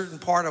past a certain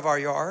part of our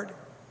yard.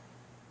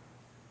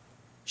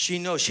 She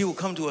knows she will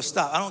come to a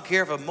stop. I don't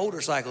care if a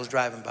motorcycle is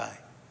driving by.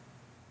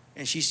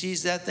 And she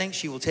sees that thing,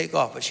 she will take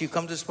off. But she'll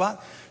come to a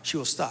spot, she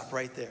will stop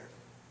right there.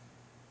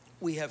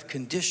 We have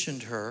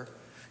conditioned her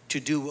to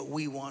do what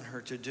we want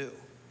her to do.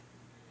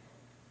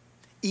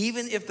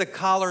 Even if the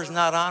collar's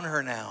not on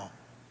her now,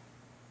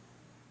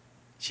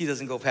 she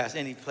doesn't go past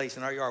any place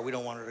in our yard we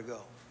don't want her to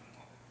go.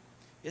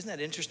 Isn't that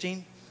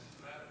interesting?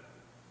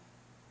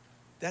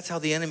 That's how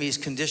the enemy has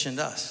conditioned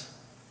us.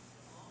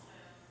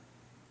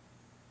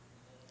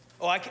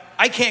 Oh,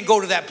 I can't go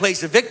to that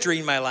place of victory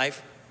in my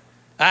life.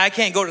 I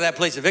can't go to that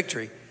place of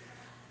victory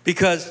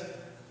because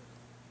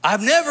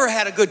I've never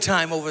had a good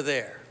time over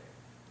there.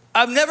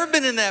 I've never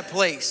been in that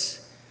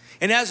place.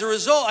 And as a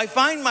result, I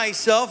find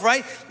myself,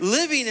 right,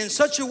 living in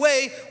such a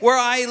way where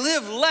I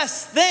live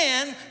less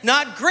than,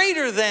 not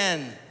greater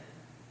than.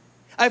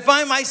 I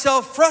find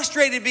myself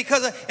frustrated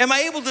because am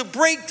I able to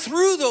break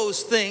through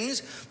those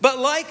things? But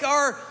like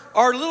our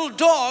little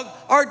dog,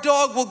 our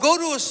dog will go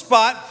to a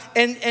spot,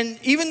 and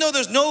even though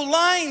there's no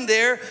line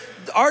there,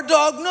 our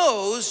dog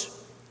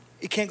knows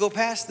it can't go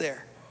past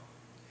there.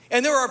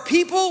 And there are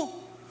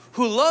people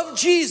who love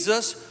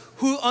Jesus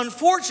who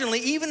unfortunately,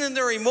 even in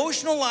their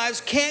emotional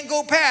lives, can't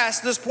go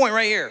past this point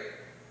right here.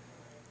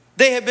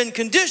 They have been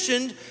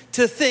conditioned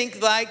to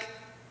think like,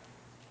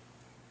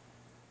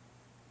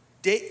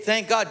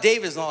 thank God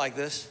David's not like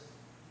this.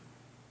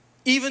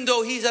 Even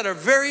though he's at a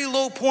very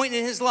low point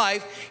in his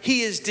life,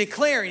 he is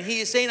declaring,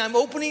 he is saying, I'm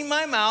opening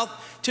my mouth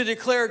to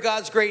declare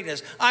God's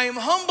greatness. I am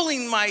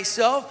humbling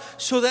myself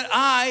so that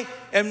I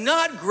am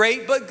not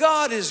great, but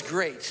God is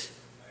great.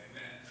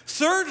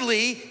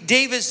 Thirdly,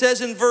 David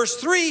says in verse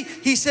 3,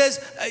 he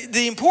says,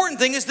 the important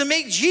thing is to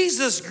make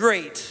Jesus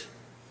great.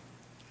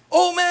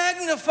 Oh,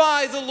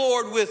 magnify the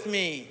Lord with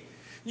me.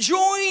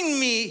 Join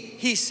me,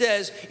 he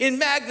says, in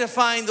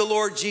magnifying the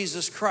Lord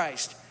Jesus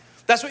Christ.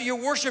 That's what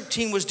your worship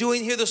team was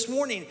doing here this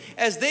morning.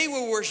 As they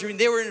were worshiping,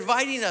 they were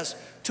inviting us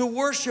to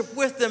worship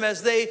with them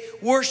as they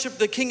worship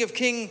the King of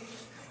Kings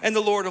and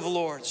the Lord of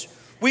Lords.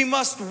 We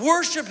must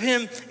worship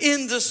him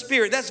in the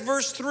Spirit. That's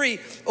verse 3.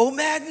 Oh,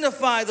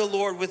 magnify the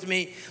Lord with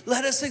me.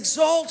 Let us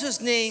exalt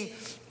his name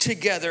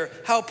together.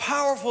 How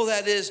powerful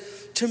that is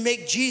to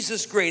make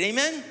Jesus great.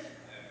 Amen?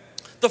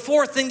 The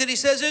fourth thing that he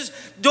says is,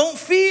 don't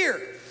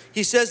fear.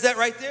 He says that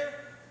right there.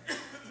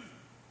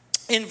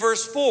 In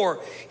verse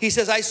 4, he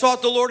says, I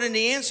sought the Lord and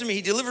he answered me.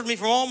 He delivered me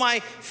from all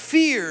my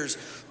fears.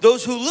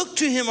 Those who look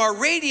to him are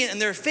radiant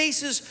and their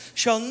faces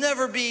shall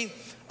never be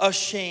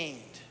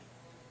ashamed.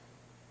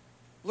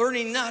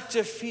 Learning not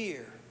to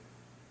fear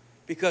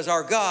because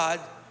our God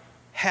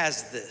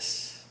has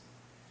this.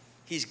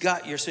 He's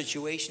got your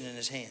situation in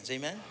his hands.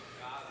 Amen?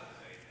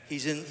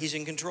 He's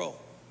in control.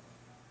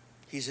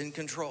 He's in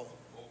control.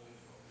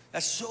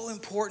 That's so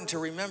important to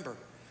remember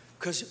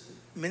because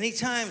many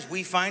times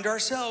we find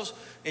ourselves,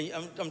 and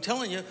I'm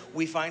telling you,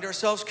 we find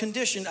ourselves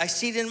conditioned. I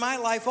see it in my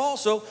life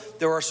also.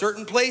 There are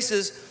certain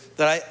places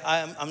that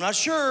I'm not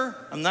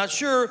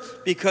sure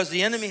because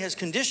the enemy has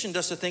conditioned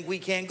us to think we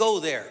can't go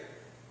there.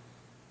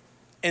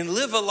 And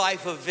live a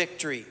life of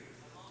victory,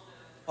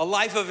 a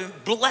life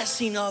of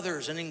blessing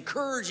others and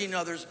encouraging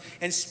others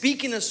and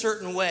speaking a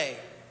certain way.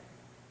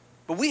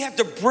 But we have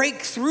to break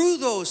through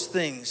those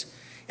things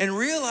and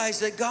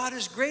realize that God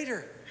is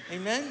greater.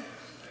 Amen?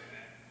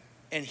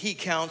 And he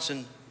counts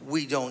and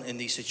we don't in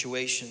these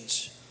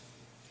situations.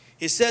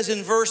 It says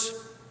in verse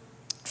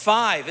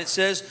 5, it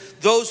says,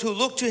 those who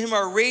look to him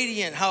are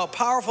radiant. How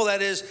powerful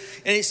that is.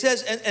 And he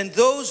says, and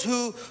those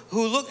who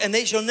look, and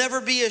they shall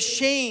never be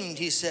ashamed,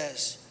 he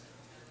says.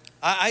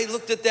 I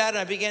looked at that and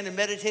I began to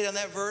meditate on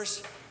that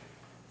verse.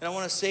 And I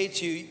want to say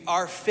to you,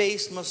 our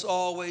face must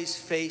always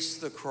face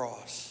the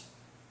cross.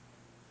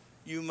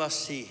 You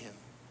must see him.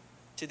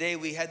 Today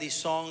we had these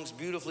songs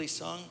beautifully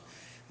sung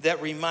that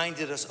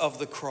reminded us of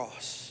the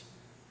cross.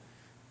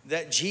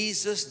 That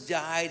Jesus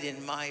died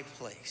in my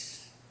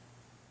place.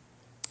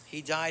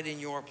 He died in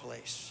your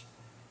place.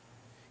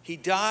 He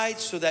died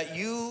so that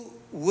you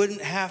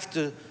wouldn't have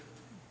to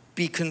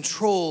be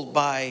controlled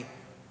by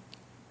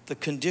the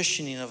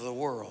conditioning of the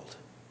world.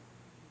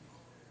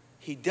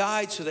 He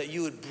died so that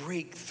you would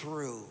break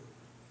through.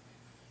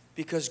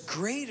 Because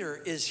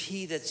greater is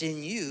he that's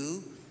in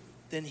you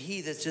than he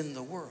that's in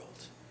the world.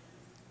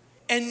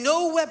 And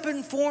no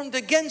weapon formed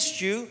against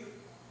you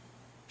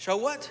shall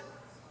what?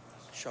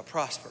 Shall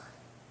prosper.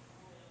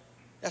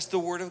 That's the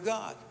word of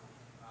God.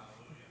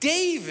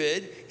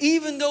 David,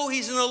 even though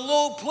he's in a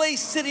low place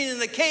sitting in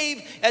the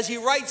cave as he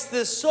writes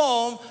this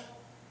psalm,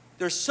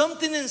 there's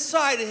something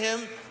inside of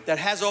him that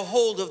has a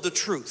hold of the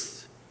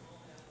truth.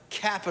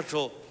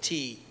 Capital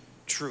T,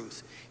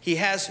 truth. He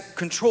has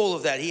control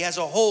of that. He has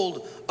a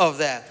hold of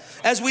that.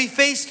 As we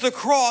face the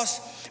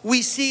cross,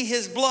 we see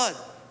his blood.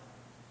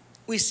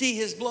 We see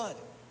his blood.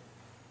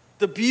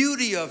 The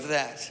beauty of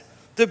that.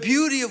 The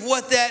beauty of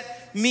what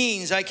that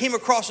means. I came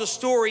across a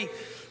story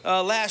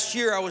last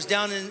year. I was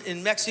down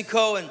in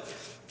Mexico, and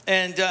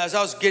And as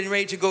I was getting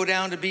ready to go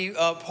down to be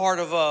part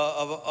of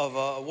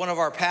one of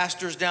our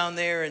pastors down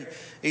there, and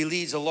he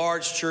leads a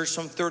large church,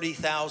 some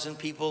 30,000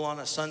 people on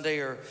a Sunday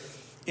are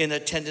in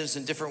attendance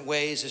in different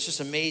ways. It's just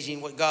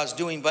amazing what God's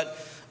doing. But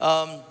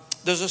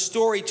there's a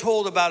story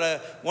told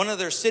about one of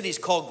their cities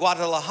called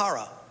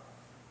Guadalajara.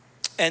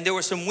 And there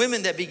were some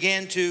women that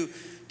began to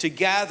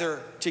gather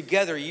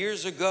together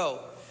years ago.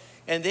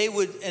 And they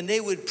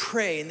would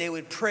pray, and they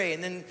would pray,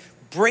 and then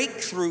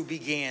breakthrough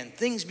began.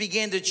 Things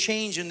began to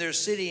change in their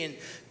city, and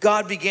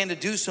God began to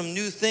do some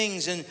new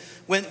things. And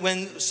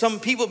when some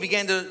people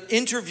began to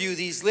interview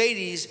these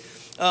ladies,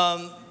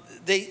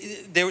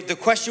 the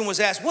question was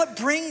asked, what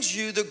brings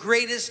you the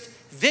greatest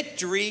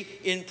victory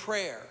in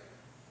prayer?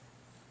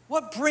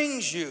 What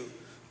brings you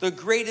the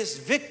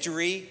greatest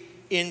victory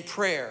in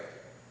prayer?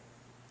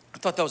 I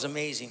thought that was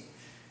amazing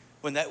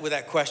with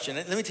that question.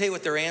 Let me tell you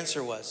what their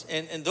answer was.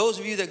 And those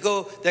of you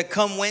that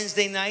come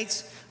Wednesday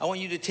nights, I want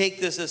you to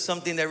take this as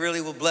something that really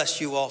will bless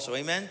you also.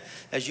 Amen?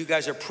 As you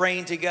guys are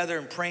praying together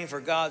and praying for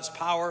God's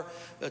power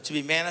to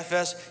be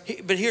manifest.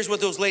 But here's what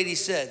those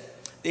ladies said.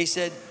 They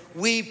said,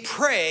 we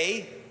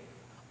pray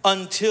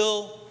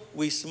until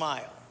we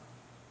smile.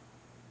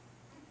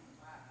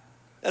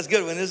 That's a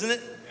good one, isn't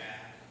it?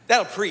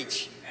 That'll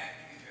preach.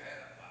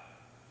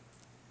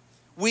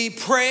 We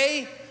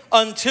pray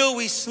until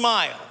we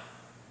smile.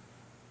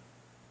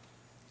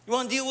 You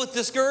want to deal with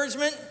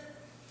discouragement?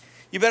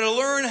 You better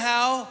learn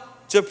how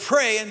to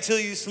pray until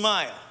you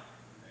smile.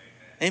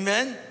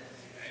 Amen?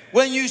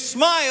 When you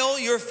smile,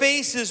 your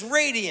face is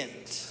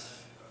radiant.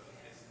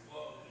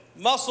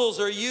 Muscles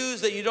are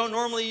used that you don't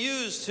normally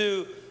use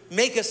to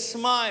make a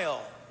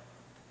smile.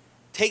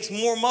 Takes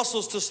more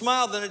muscles to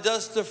smile than it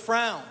does to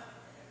frown.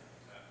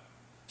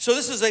 So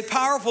this is a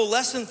powerful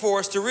lesson for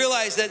us to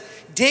realize that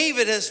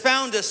David has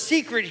found a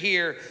secret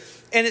here,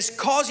 and it's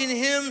causing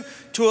him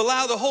to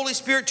allow the Holy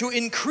Spirit to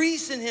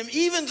increase in him,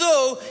 even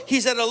though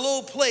he's at a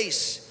low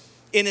place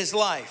in his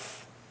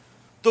life.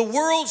 The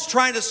world's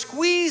trying to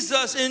squeeze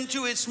us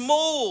into its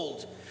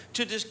mold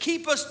to just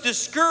keep us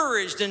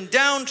discouraged and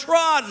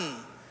downtrodden.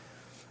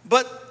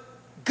 But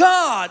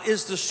God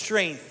is the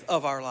strength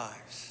of our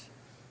lives,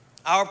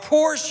 our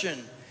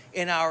portion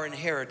and our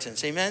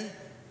inheritance. Amen?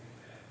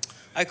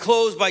 I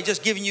close by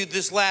just giving you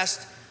this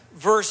last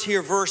verse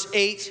here, verse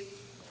 8.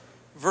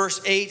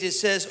 Verse 8, it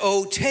says,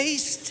 oh,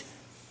 taste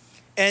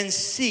and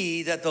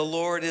see that the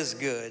Lord is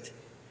good.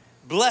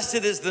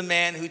 Blessed is the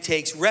man who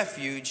takes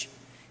refuge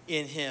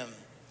in him.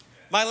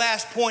 My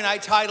last point I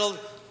titled,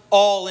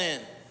 All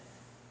In.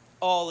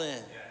 All in.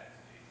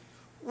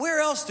 Where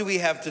else do we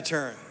have to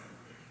turn?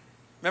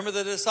 Remember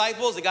the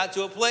disciples? They got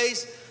to a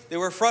place, they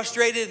were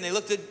frustrated, and they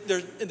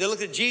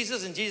looked at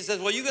Jesus, and Jesus says,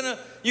 well, you gonna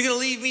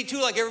leave me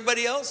too like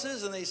everybody else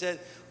is? And they said,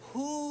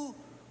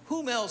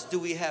 whom else do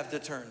we have to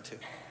turn to?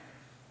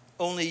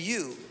 Only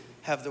you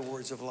have the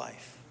words of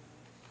life.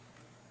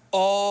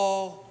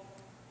 All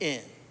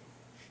in.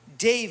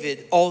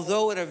 David,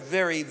 although at a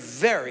very,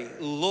 very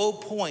low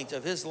point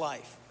of his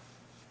life,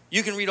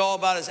 you can read all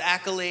about his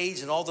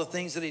accolades and all the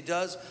things that he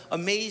does.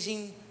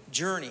 Amazing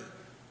journey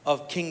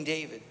of King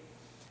David.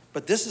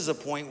 But this is a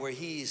point where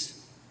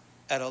he's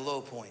at a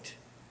low point.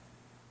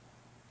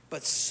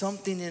 But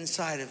something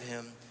inside of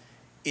him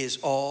is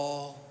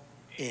all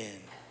in.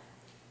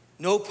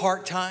 No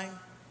part-time,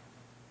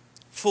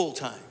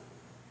 full-time.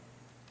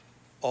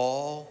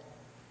 All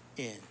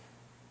in.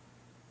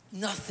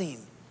 Nothing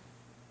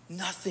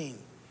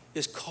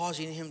is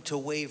causing him to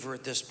waver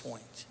at this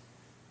point.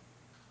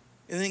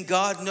 And then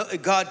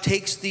God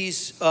takes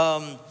these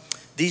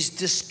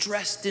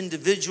distressed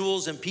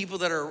individuals and people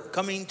that are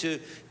coming to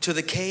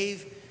the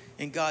cave,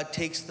 and God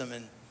takes them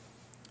and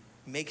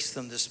makes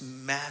them this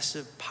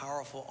massive,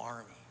 powerful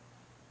army.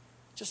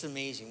 Just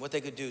amazing what they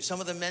could do. Some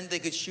of the men they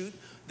could shoot.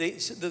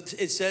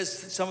 It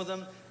says some of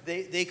them,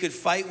 they could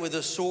fight with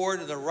a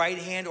sword in the right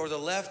hand or the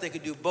left. They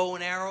could do bow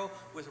and arrow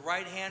with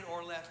right hand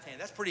or left hand.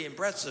 That's pretty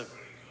impressive.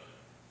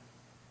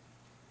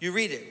 You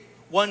read it.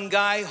 One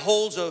guy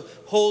holds a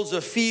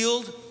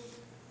field.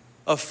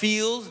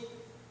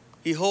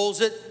 He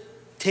holds it,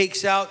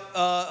 takes out,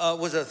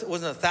 wasn't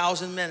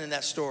 1,000 men in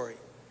that story.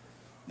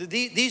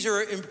 These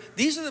are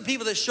the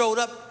people that showed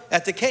up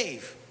at the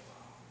cave.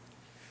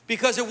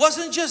 Because it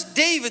wasn't just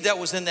David that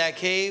was in that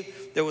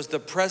cave. There was the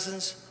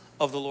presence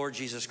of the Lord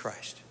Jesus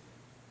Christ.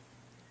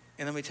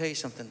 And let me tell you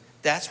something.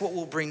 That's what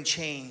will bring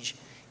change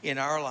in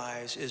our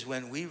lives, is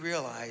when we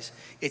realize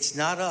it's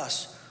not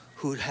us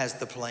who has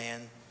the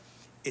plan.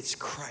 It's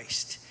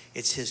Christ.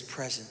 It's his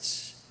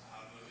presence.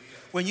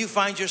 When you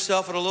find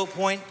yourself at a low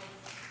point,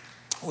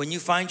 when you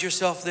find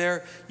yourself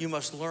there, you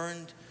must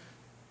learn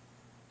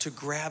to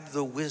grab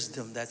the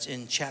wisdom that's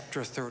in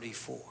chapter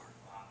 34.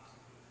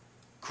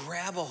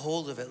 Grab a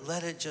hold of it.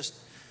 Let it just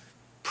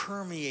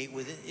permeate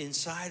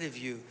inside of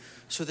you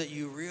so that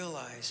you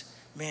realize,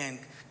 man,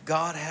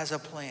 God has a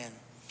plan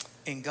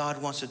and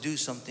God wants to do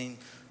something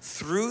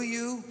through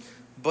you,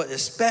 but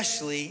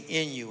especially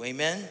in you.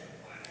 Amen?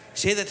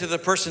 Say that to the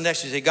person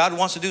next to you. Say, God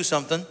wants to do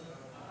something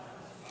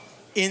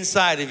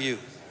inside of you.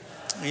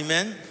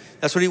 Amen?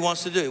 That's what he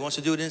wants to do. He wants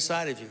to do it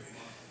inside of you.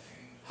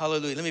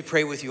 Hallelujah. Let me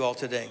pray with you all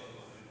today.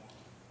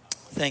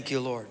 Thank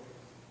you, Lord.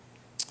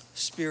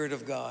 Spirit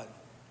of God.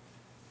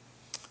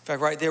 In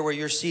fact, right there where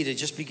you're seated,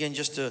 just begin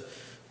just to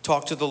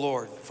talk to the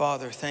Lord.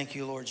 Father, thank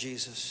you, Lord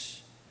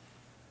Jesus.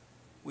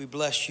 We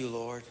bless you,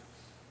 Lord.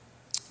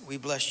 We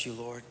bless you,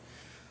 Lord.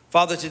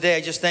 Father, today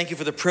I just thank you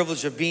for the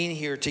privilege of being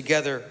here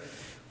together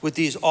with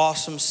these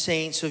awesome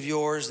saints of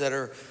yours that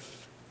are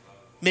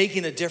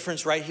making a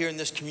difference right here in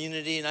this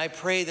community. And I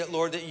pray that,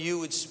 Lord, that you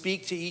would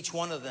speak to each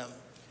one of them.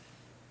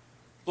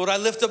 Lord, I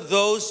lift up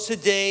those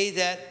today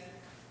that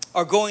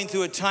are going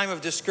through a time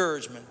of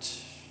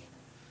discouragement.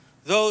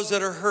 Those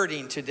that are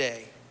hurting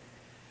today.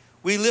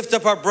 We lift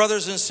up our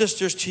brothers and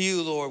sisters to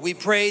you, Lord. We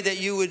pray that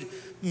you would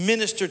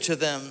minister to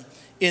them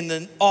in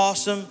the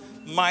awesome,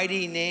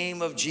 mighty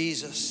name of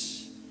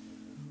Jesus.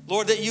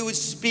 Lord, that you would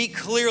speak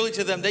clearly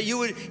to them, that you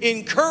would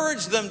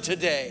encourage them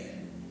today.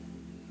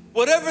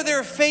 Whatever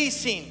they're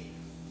facing,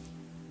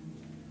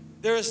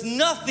 there is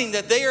nothing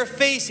that they are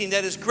facing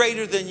that is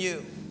greater than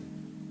you.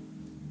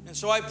 And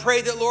so I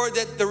pray that, Lord,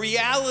 that the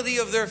reality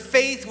of their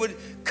faith would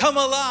come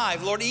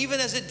alive, Lord, even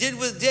as it did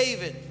with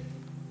David.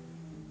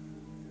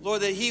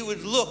 Lord, that he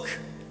would look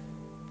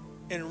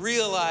and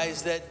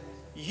realize that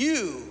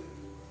you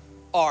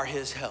are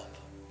his help,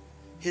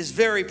 his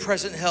very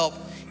present help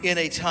in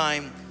a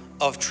time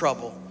of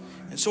trouble.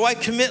 And so I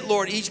commit,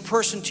 Lord, each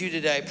person to you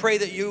today. I pray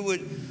that you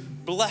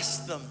would bless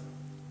them.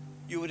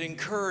 You would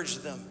encourage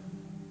them.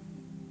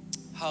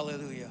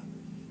 Hallelujah.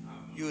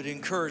 You would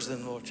encourage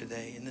them, Lord,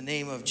 today in the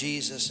name of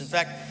Jesus. In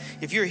fact,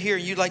 if you're here,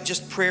 you'd like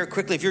just prayer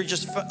quickly. If you're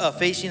just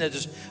facing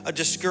a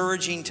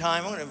discouraging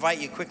time, I'm going to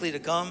invite you quickly to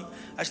come.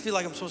 I just feel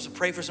like I'm supposed to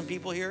pray for some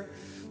people here.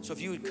 So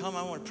if you would come,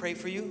 I want to pray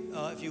for you,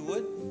 if you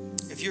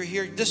would. If you're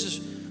here,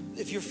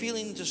 if you're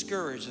feeling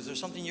discouraged, if there's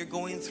something you're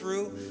going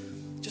through,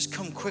 just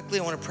come quickly.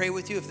 I want to pray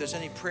with you. If there's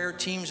any prayer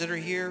teams that are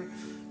here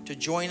to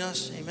join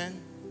us,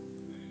 amen.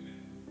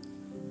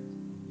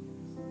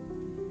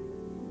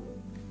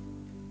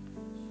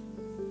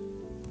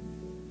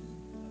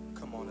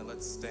 Come on and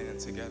let's stand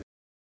together.